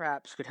demand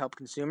perhaps could help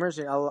consumers.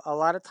 A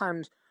lot of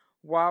times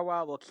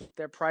Wawa will keep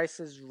their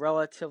prices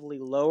relatively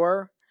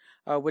lower,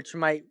 which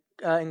might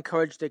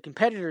encourage the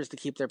competitors to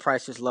keep their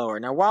prices lower.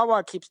 Now,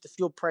 Wawa keeps the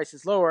fuel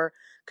prices lower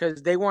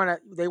because they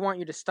want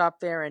you to stop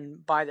there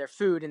and buy their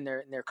food and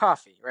their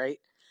coffee, right?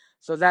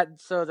 So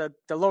the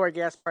lower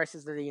gas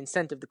prices are the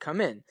incentive to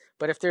come in.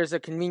 But if there's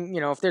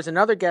if there's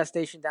another gas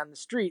station down the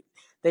street,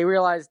 they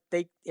realize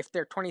if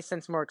they're 20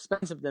 cents more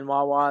expensive than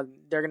Wawa,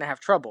 they're going to have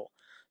trouble.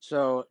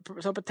 So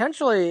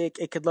potentially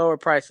it could lower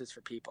prices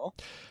for people.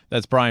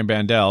 That's Brian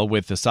Bandel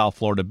with the South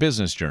Florida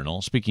Business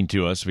Journal speaking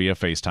to us via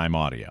FaceTime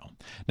audio.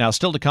 Now,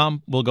 still to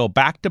come, we'll go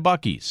back to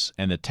Buc-ee's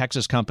and the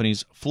Texas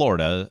company's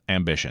Florida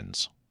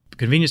ambitions.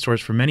 Convenience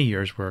stores for many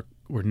years were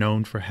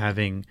known for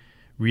having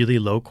really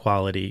low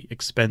quality,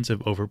 expensive,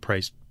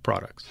 overpriced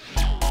products.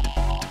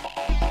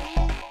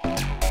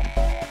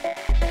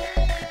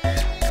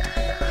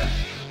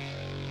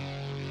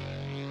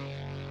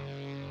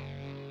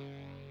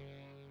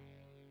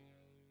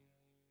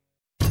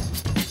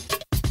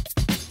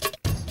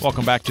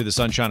 Welcome back to the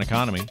Sunshine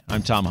Economy.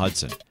 I'm Tom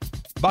Hudson.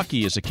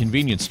 Buc-ee is a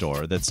convenience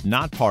store that's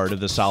not part of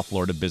the South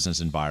Florida business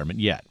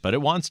environment yet, but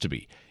it wants to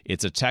be.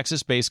 It's a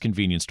Texas-based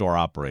convenience store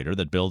operator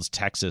that builds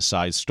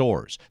Texas-sized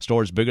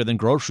stores bigger than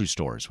grocery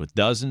stores with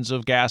dozens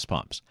of gas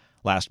pumps.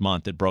 Last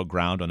month, it broke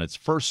ground on its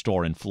first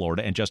store in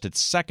Florida and just its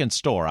second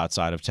store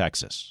outside of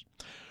Texas.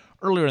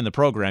 Earlier in the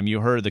program, you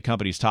heard the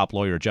company's top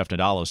lawyer, Jeff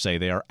Nadalo, say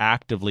they are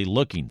actively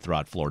looking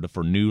throughout Florida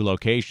for new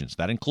locations.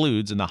 That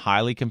includes in the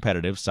highly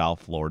competitive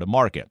South Florida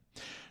market.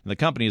 The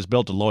company has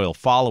built a loyal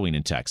following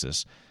in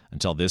Texas.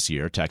 Until this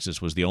year,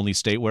 Texas was the only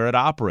state where it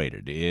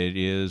operated. It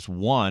is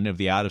one of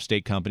the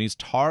out-of-state companies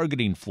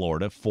targeting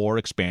Florida for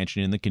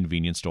expansion in the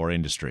convenience store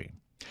industry.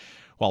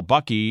 While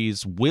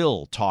Buc-ee's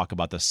will talk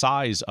about the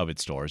size of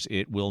its stores,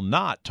 it will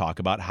not talk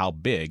about how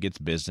big its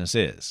business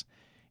is.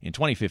 In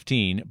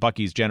 2015,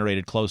 Buc-ee's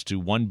generated close to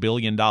 $1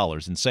 billion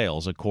in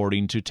sales,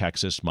 according to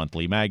Texas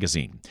Monthly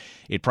Magazine.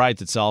 It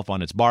prides itself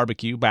on its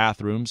barbecue,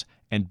 bathrooms,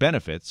 and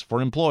benefits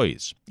for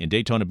employees. In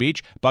Daytona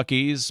Beach,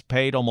 Buc-ee's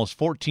paid almost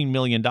 $14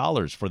 million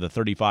for the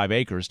 35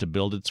 acres to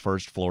build its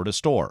first Florida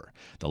store.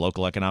 The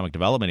local economic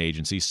development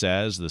agency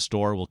says the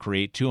store will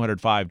create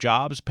 205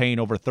 jobs, paying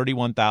over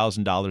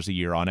 $31,000 a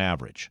year on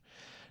average.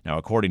 Now,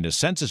 according to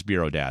Census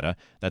Bureau data,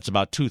 that's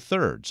about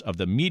 2/3 of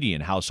the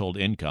median household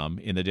income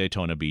in the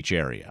Daytona Beach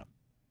area.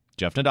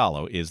 Jeff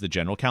Nadalo is the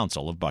general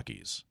counsel of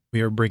Buc-ee's.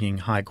 We are bringing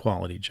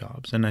high-quality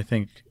jobs, and I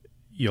think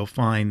you'll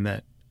find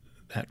that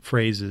that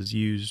phrase is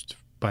used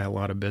by a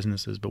lot of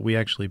businesses, but we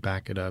actually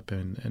back it up,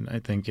 and I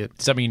think it...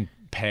 Does that mean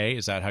pay?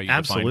 Is that how you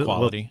absolutely define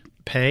quality? Well,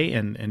 pay,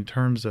 and in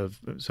terms of...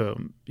 So,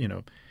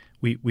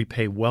 we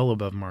pay well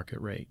above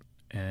market rate,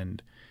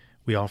 and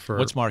we offer...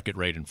 What's market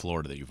rate in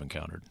Florida that you've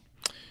encountered?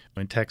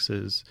 In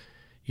Texas,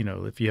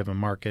 if you have a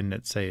market and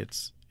let's say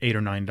it's $8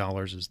 or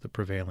 $9 is the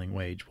prevailing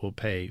wage, we'll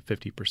pay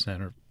 50%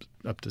 or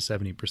up to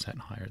 70%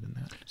 higher than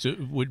that. So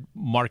would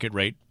market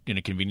rate in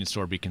a convenience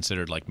store be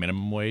considered like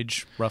minimum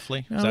wage,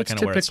 roughly? No, is that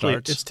kind of where it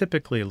starts? It's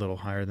typically a little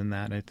higher than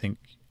that. I think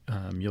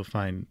you'll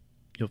find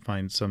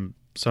some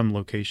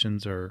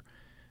locations are,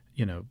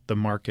 the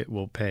market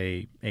will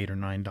pay $8 or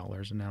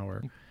 $9 an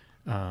hour.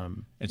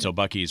 And so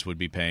Buc-ee's would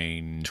be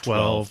paying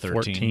 12, 13,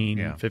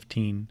 14,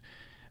 15.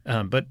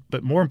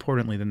 But more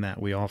importantly than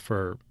that, we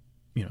offer,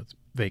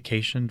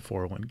 vacation,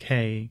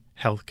 401k,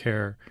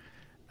 healthcare.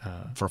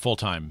 For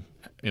full-time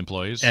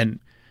employees? And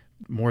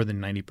more than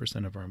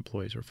 90% of our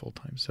employees are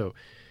full-time. So,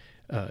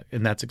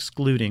 and that's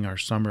excluding our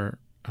summer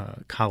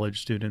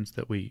college students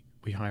that we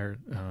hire.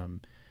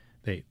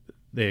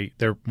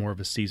 They're more of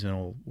a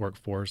seasonal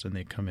workforce, and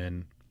they come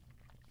in,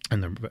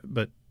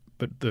 but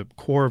the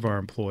core of our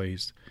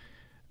employees,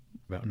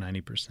 about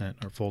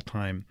 90%, are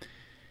full-time.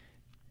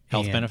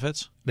 Health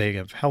benefits? They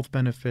have health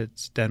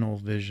benefits, dental,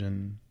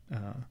 vision,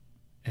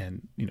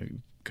 and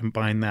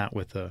combine that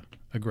with a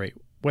great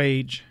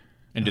wage.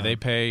 And do they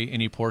pay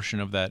any portion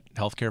of that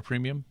health care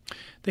premium?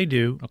 They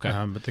do. Okay.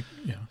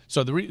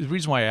 So the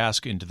reason why I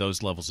ask into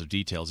those levels of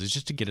details is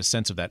just to get a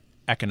sense of that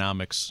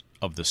economics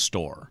of the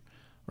store,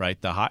 right?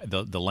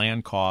 The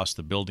land costs,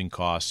 the building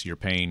costs, you're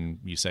paying,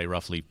 you say,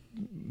 roughly,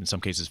 in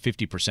some cases,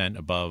 50%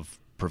 above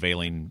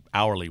prevailing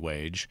hourly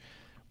wage.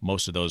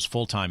 Most of those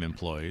full-time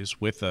employees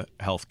with the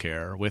health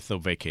care, with the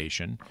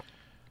vacation.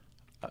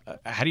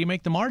 How do you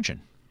make the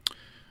margin?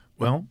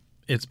 Well,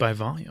 it's by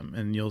volume,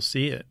 and you'll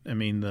see it. I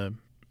mean,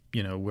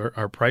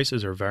 our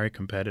prices are very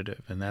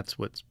competitive, and that's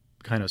what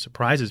kind of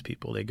surprises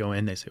people. They go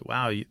in, they say,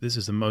 wow, this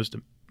is the most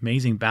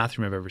amazing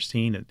bathroom I've ever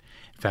seen. And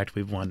in fact,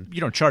 we've won.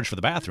 You don't charge for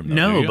the bathroom, though,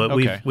 no, do you? But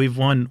okay. we've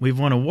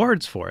won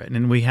awards for it,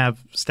 and we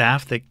have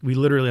staff that we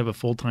literally have a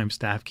full-time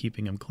staff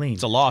keeping them clean.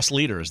 It's a lost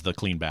leader is the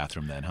clean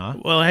bathroom, then, huh?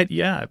 Well,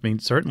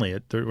 certainly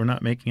we're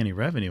not making any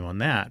revenue on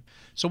that.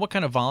 So, what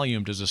kind of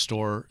volume does a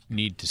store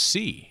need to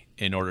see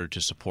in order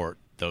to support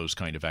those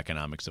kind of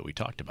economics that we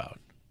talked about?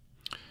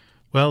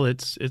 Well,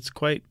 it's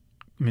quite.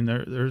 I mean,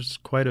 there's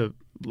quite a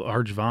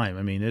large volume.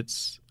 I mean,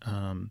 it's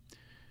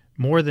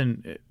more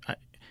than.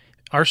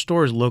 Our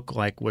stores look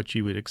like what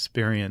you would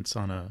experience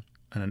on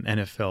an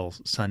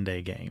NFL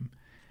Sunday game,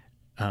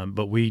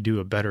 but we do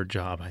a better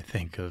job, I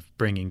think, of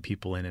bringing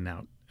people in and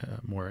out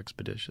more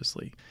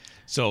expeditiously.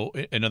 So,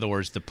 in other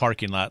words, the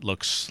parking lot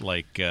looks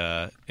like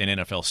an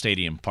NFL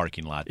stadium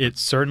parking lot. It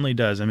certainly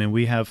does. I mean,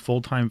 we have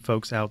full-time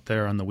folks out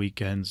there on the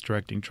weekends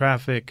directing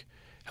traffic,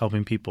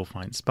 helping people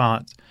find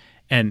spots,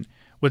 and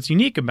what's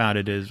unique about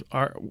it is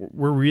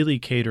we're really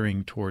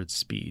catering towards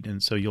speed,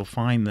 and so you'll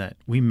find that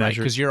we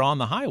measure because you're on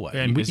the highway.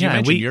 And because you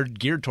mentioned you're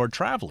geared toward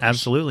travelers.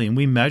 Absolutely, and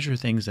we measure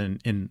things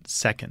in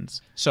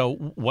seconds. So,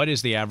 what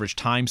is the average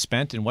time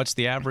spent, and what's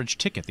the average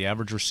ticket, the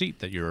average receipt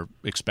that you're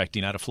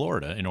expecting out of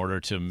Florida in order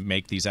to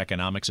make these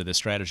economics of this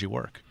strategy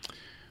work?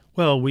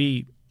 Well,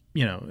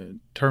 in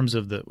terms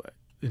of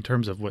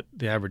what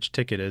the average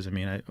ticket is, I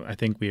mean, I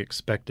think we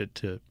expect it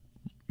to,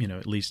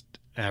 at least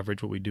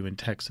average what we do in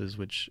Texas,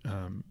 which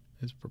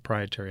is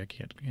proprietary. I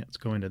can't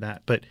go into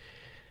that. But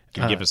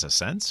can you give us a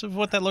sense of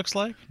what that looks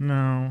like?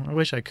 No, I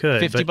wish I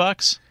could.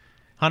 $50,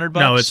 $100?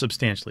 No, it's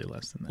substantially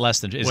less than that. Less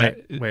than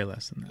way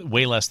less than that.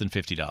 Way less than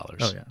 $50.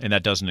 Oh yeah, and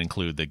that doesn't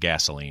include the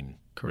gasoline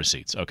Correct.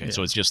 Receipts. Okay, yeah.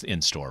 So it's just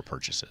in-store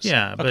purchases.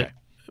 Yeah, okay.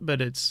 but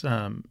it's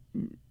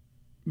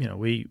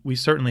we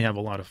certainly have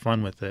a lot of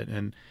fun with it,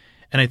 and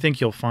I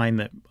think you'll find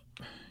that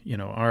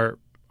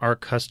our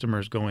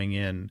customers going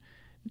in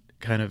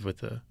kind of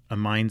with a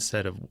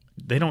mindset of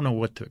they don't know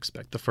what to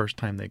expect the first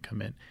time they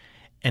come in,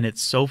 and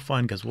it's so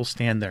fun because we'll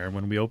stand there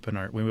when we opened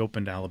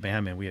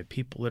Alabama, and we had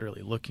people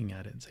literally looking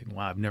at it and saying,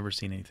 "Wow, I've never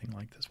seen anything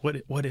like this.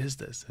 What is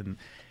this?"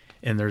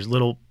 And there's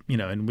little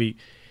and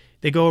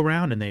they go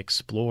around and they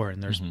explore,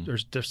 and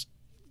there's just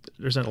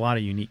there's a lot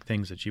of unique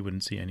things that you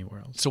wouldn't see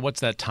anywhere else. So what's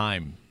that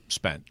time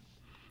spent?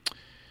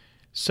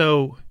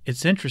 So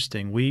it's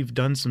interesting. We've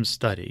done some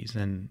studies,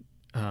 and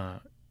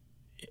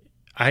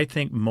I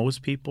think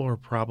most people are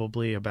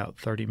probably about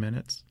 30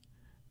 minutes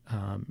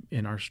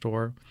in our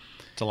store.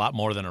 It's a lot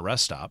more than a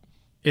rest stop.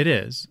 It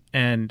is.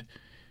 And,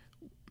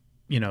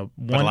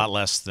 but a lot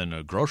less than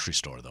a grocery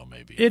store, though,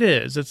 maybe. It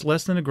is. It's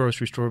less than a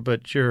grocery store,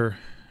 but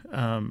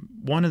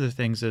one of the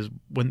things is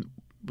what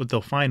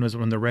they'll find is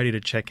when they're ready to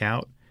check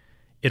out,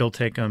 it'll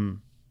take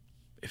them,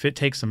 if it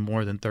takes them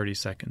more than 30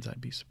 seconds,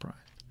 I'd be surprised.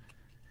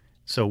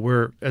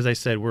 So as I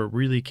said, we're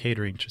really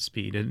catering to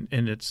speed, and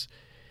it's,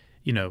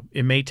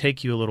 it may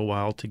take you a little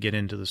while to get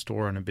into the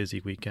store on a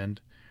busy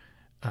weekend.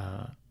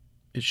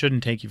 It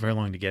shouldn't take you very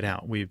long to get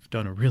out. We've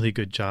done a really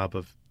good job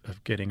of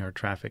getting our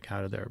traffic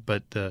out of there,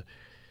 but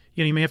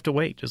you may have to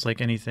wait, just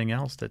like anything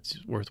else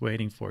that's worth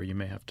waiting for. You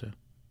may have to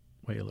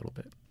wait a little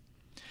bit.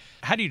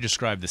 How do you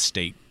describe the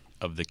state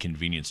of the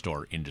convenience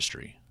store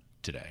industry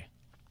today?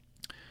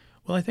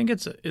 Well, I think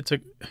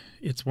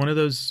it's one of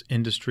those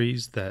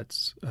industries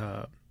that's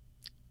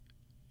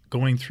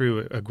going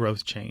through a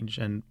growth change,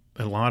 and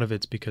a lot of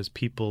it's because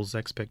people's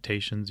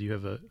expectations. You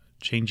have a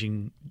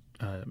changing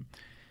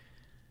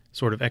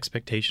sort of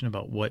expectation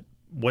about what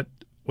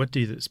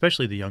do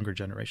especially the younger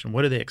generation,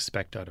 what do they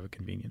expect out of a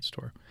convenience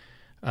store?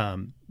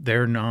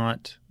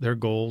 Their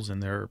goals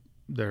and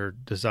their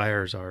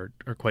desires are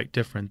quite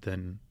different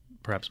than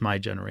perhaps my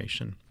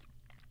generation,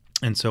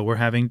 and so we're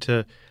having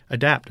to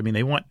adapt. I mean,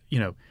 they want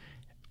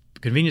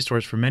convenience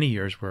stores for many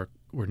years were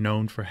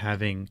known for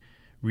having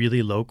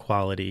really low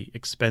quality,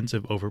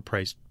 expensive,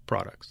 overpriced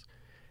products.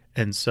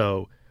 And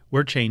so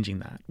we're changing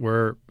that.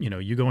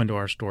 You go into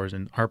our stores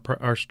and our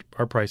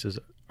prices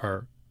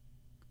are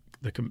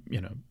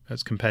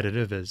as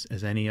competitive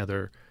as any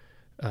other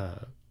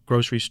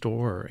grocery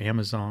store or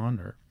Amazon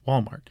or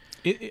Walmart.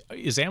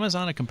 Is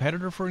Amazon a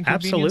competitor for a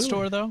convenience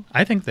store, though?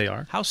 I think they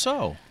are. How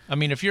so? I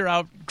mean, if you're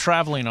out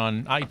traveling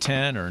on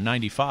I-10 or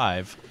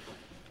 95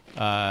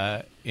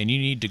 and you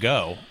need to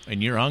go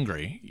and you're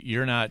hungry,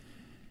 you're not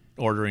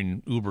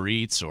ordering Uber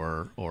Eats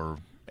or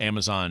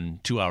Amazon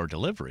 2-hour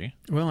delivery.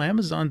 Well,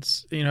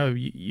 Amazon's,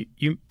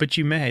 but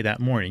you may that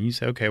morning. You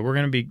say, okay, we're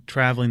going to be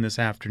traveling this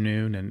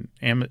afternoon,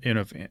 and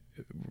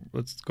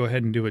let's go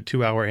ahead and do a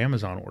 2-hour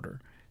Amazon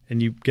order,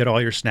 and you get all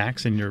your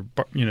snacks and your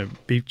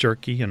beef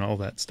jerky and all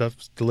that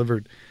stuff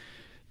delivered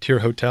to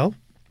your hotel.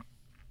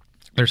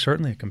 They're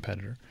certainly a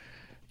competitor,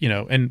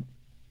 and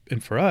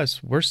for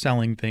us, we're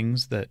selling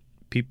things that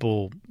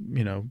people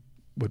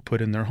would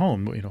put in their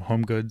home,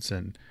 home goods,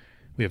 and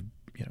we have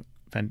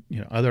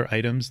other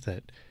items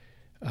that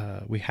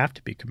we have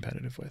to be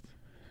competitive with.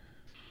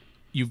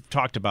 You've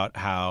talked about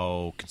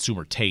how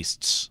consumer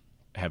tastes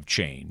have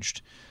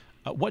changed.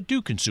 What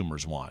do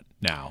consumers want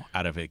now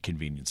out of a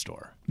convenience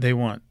store? They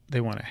want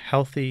a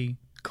healthy,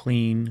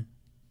 clean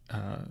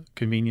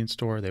convenience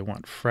store. They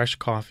want fresh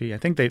coffee. I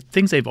think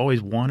things they've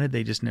always wanted,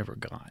 they just never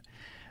got.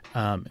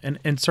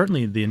 And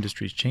certainly the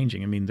industry's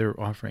changing. I mean, they're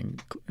offering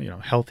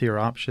healthier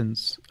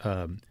options,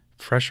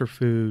 fresher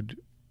food,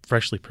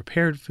 freshly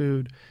prepared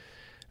food.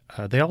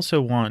 They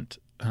also want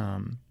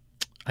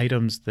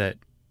items that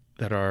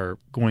are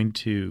going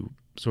to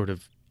sort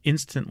of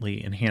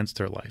instantly enhance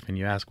their life. And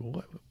you ask,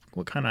 well,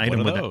 what kind of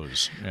item would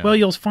those? Yeah. Well,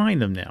 you'll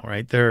find them now,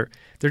 right? They're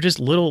just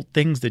little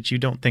things that you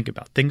don't think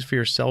about. Things for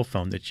your cell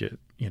phone that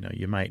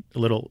you might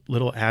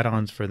little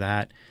add-ons for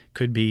that.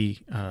 Could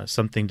be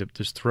something to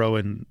just throw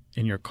in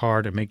your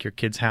car to make your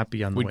kids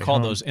happy on the way home. We'd call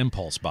those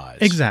impulse buys.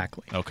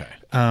 Exactly. Okay.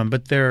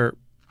 But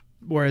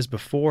whereas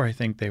before I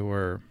think they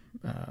were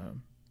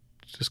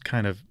just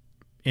kind of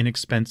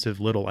inexpensive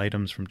little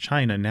items from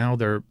China. Now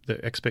the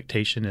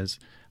expectation is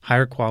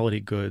higher quality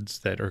goods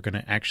that are going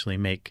to actually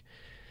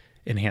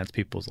enhance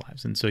people's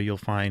lives. And so you'll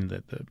find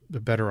that the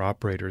better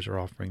operators are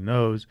offering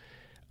those.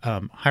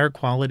 Higher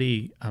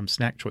quality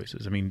snack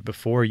choices. I mean,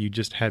 before you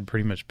just had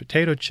pretty much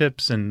potato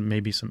chips and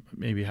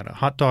maybe had a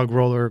hot dog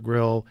roller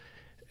grill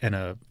and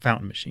a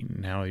fountain machine.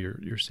 Now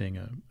you're seeing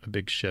a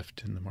big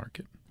shift in the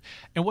market.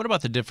 And what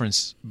about the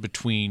difference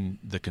between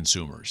the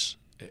consumers?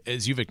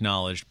 As you've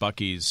acknowledged,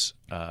 Buc-ee's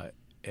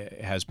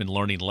has been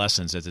learning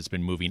lessons as it's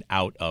been moving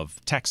out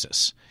of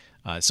Texas.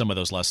 Some of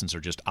those lessons are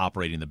just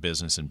operating the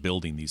business and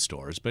building these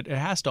stores, but it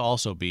has to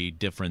also be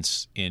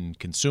difference in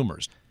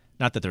consumers.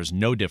 Not that there's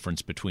no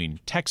difference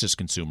between Texas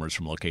consumers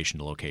from location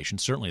to location.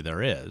 Certainly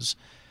there is.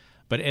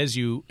 But as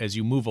you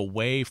move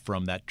away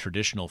from that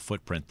traditional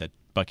footprint that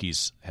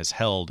Buc-ee's has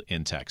held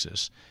in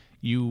Texas,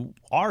 you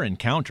are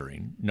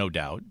encountering, no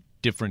doubt,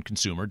 different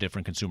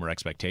consumer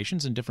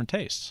expectations and different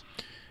tastes.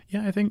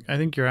 Yeah, I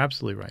think you're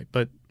absolutely right.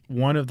 But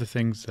one of the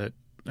things that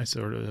I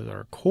sort of at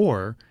our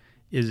core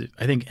is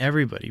I think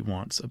everybody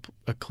wants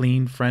a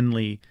clean,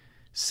 friendly,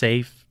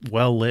 safe,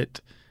 well-lit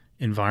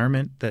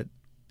environment that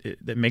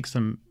makes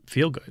them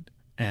feel good,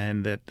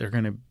 and that they're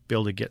going to be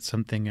able to get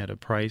something at a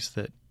price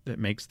that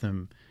makes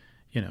them,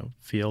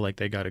 feel like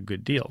they got a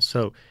good deal.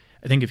 So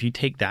I think if you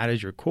take that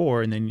as your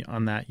core, and then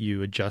on that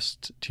you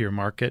adjust to your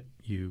market,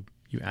 you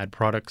add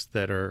products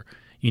that are,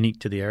 unique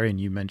to the area.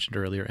 And you mentioned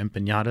earlier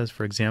empanadas,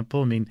 for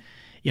example. I mean,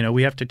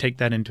 we have to take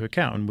that into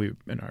account.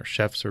 And our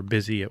chefs are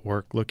busy at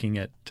work looking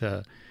at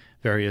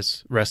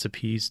various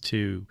recipes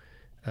to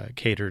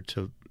cater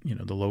to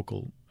the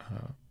local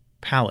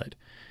palate.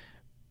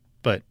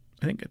 But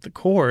I think at the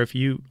core, if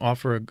you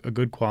offer a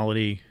good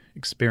quality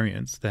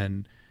experience,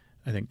 then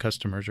I think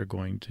customers are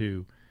going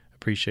to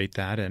appreciate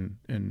that.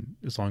 And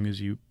as long as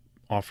you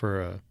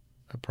offer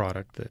a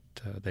product that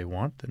they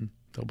want, then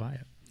they'll buy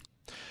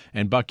it.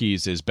 And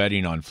Buc-ee's is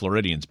betting on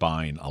Floridians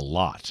buying a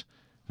lot.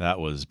 That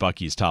was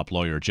Buc-ee's top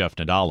lawyer, Jeff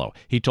Nadalo.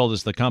 He told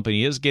us the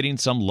company is getting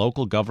some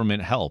local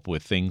government help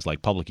with things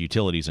like public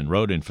utilities and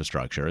road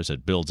infrastructure as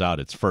it builds out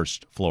its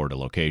first Florida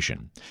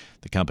location.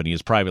 The company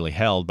is privately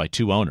held by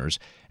 2 owners,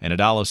 and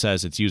Nadalo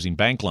says it's using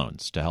bank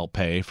loans to help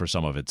pay for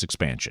some of its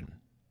expansion.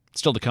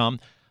 Still to come,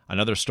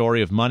 another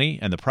story of money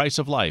and the price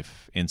of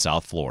life in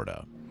South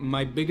Florida.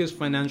 My biggest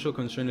financial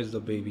concern is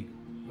the baby.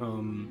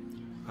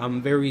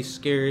 I'm very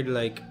scared,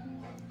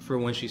 for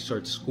when she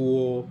starts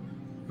school,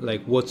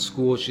 what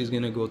school she's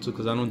gonna go to,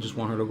 because I don't just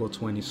want her to go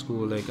to any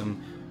school.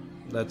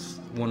 That's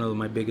one of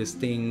my biggest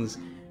things.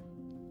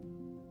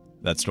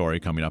 That story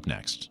coming up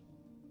next.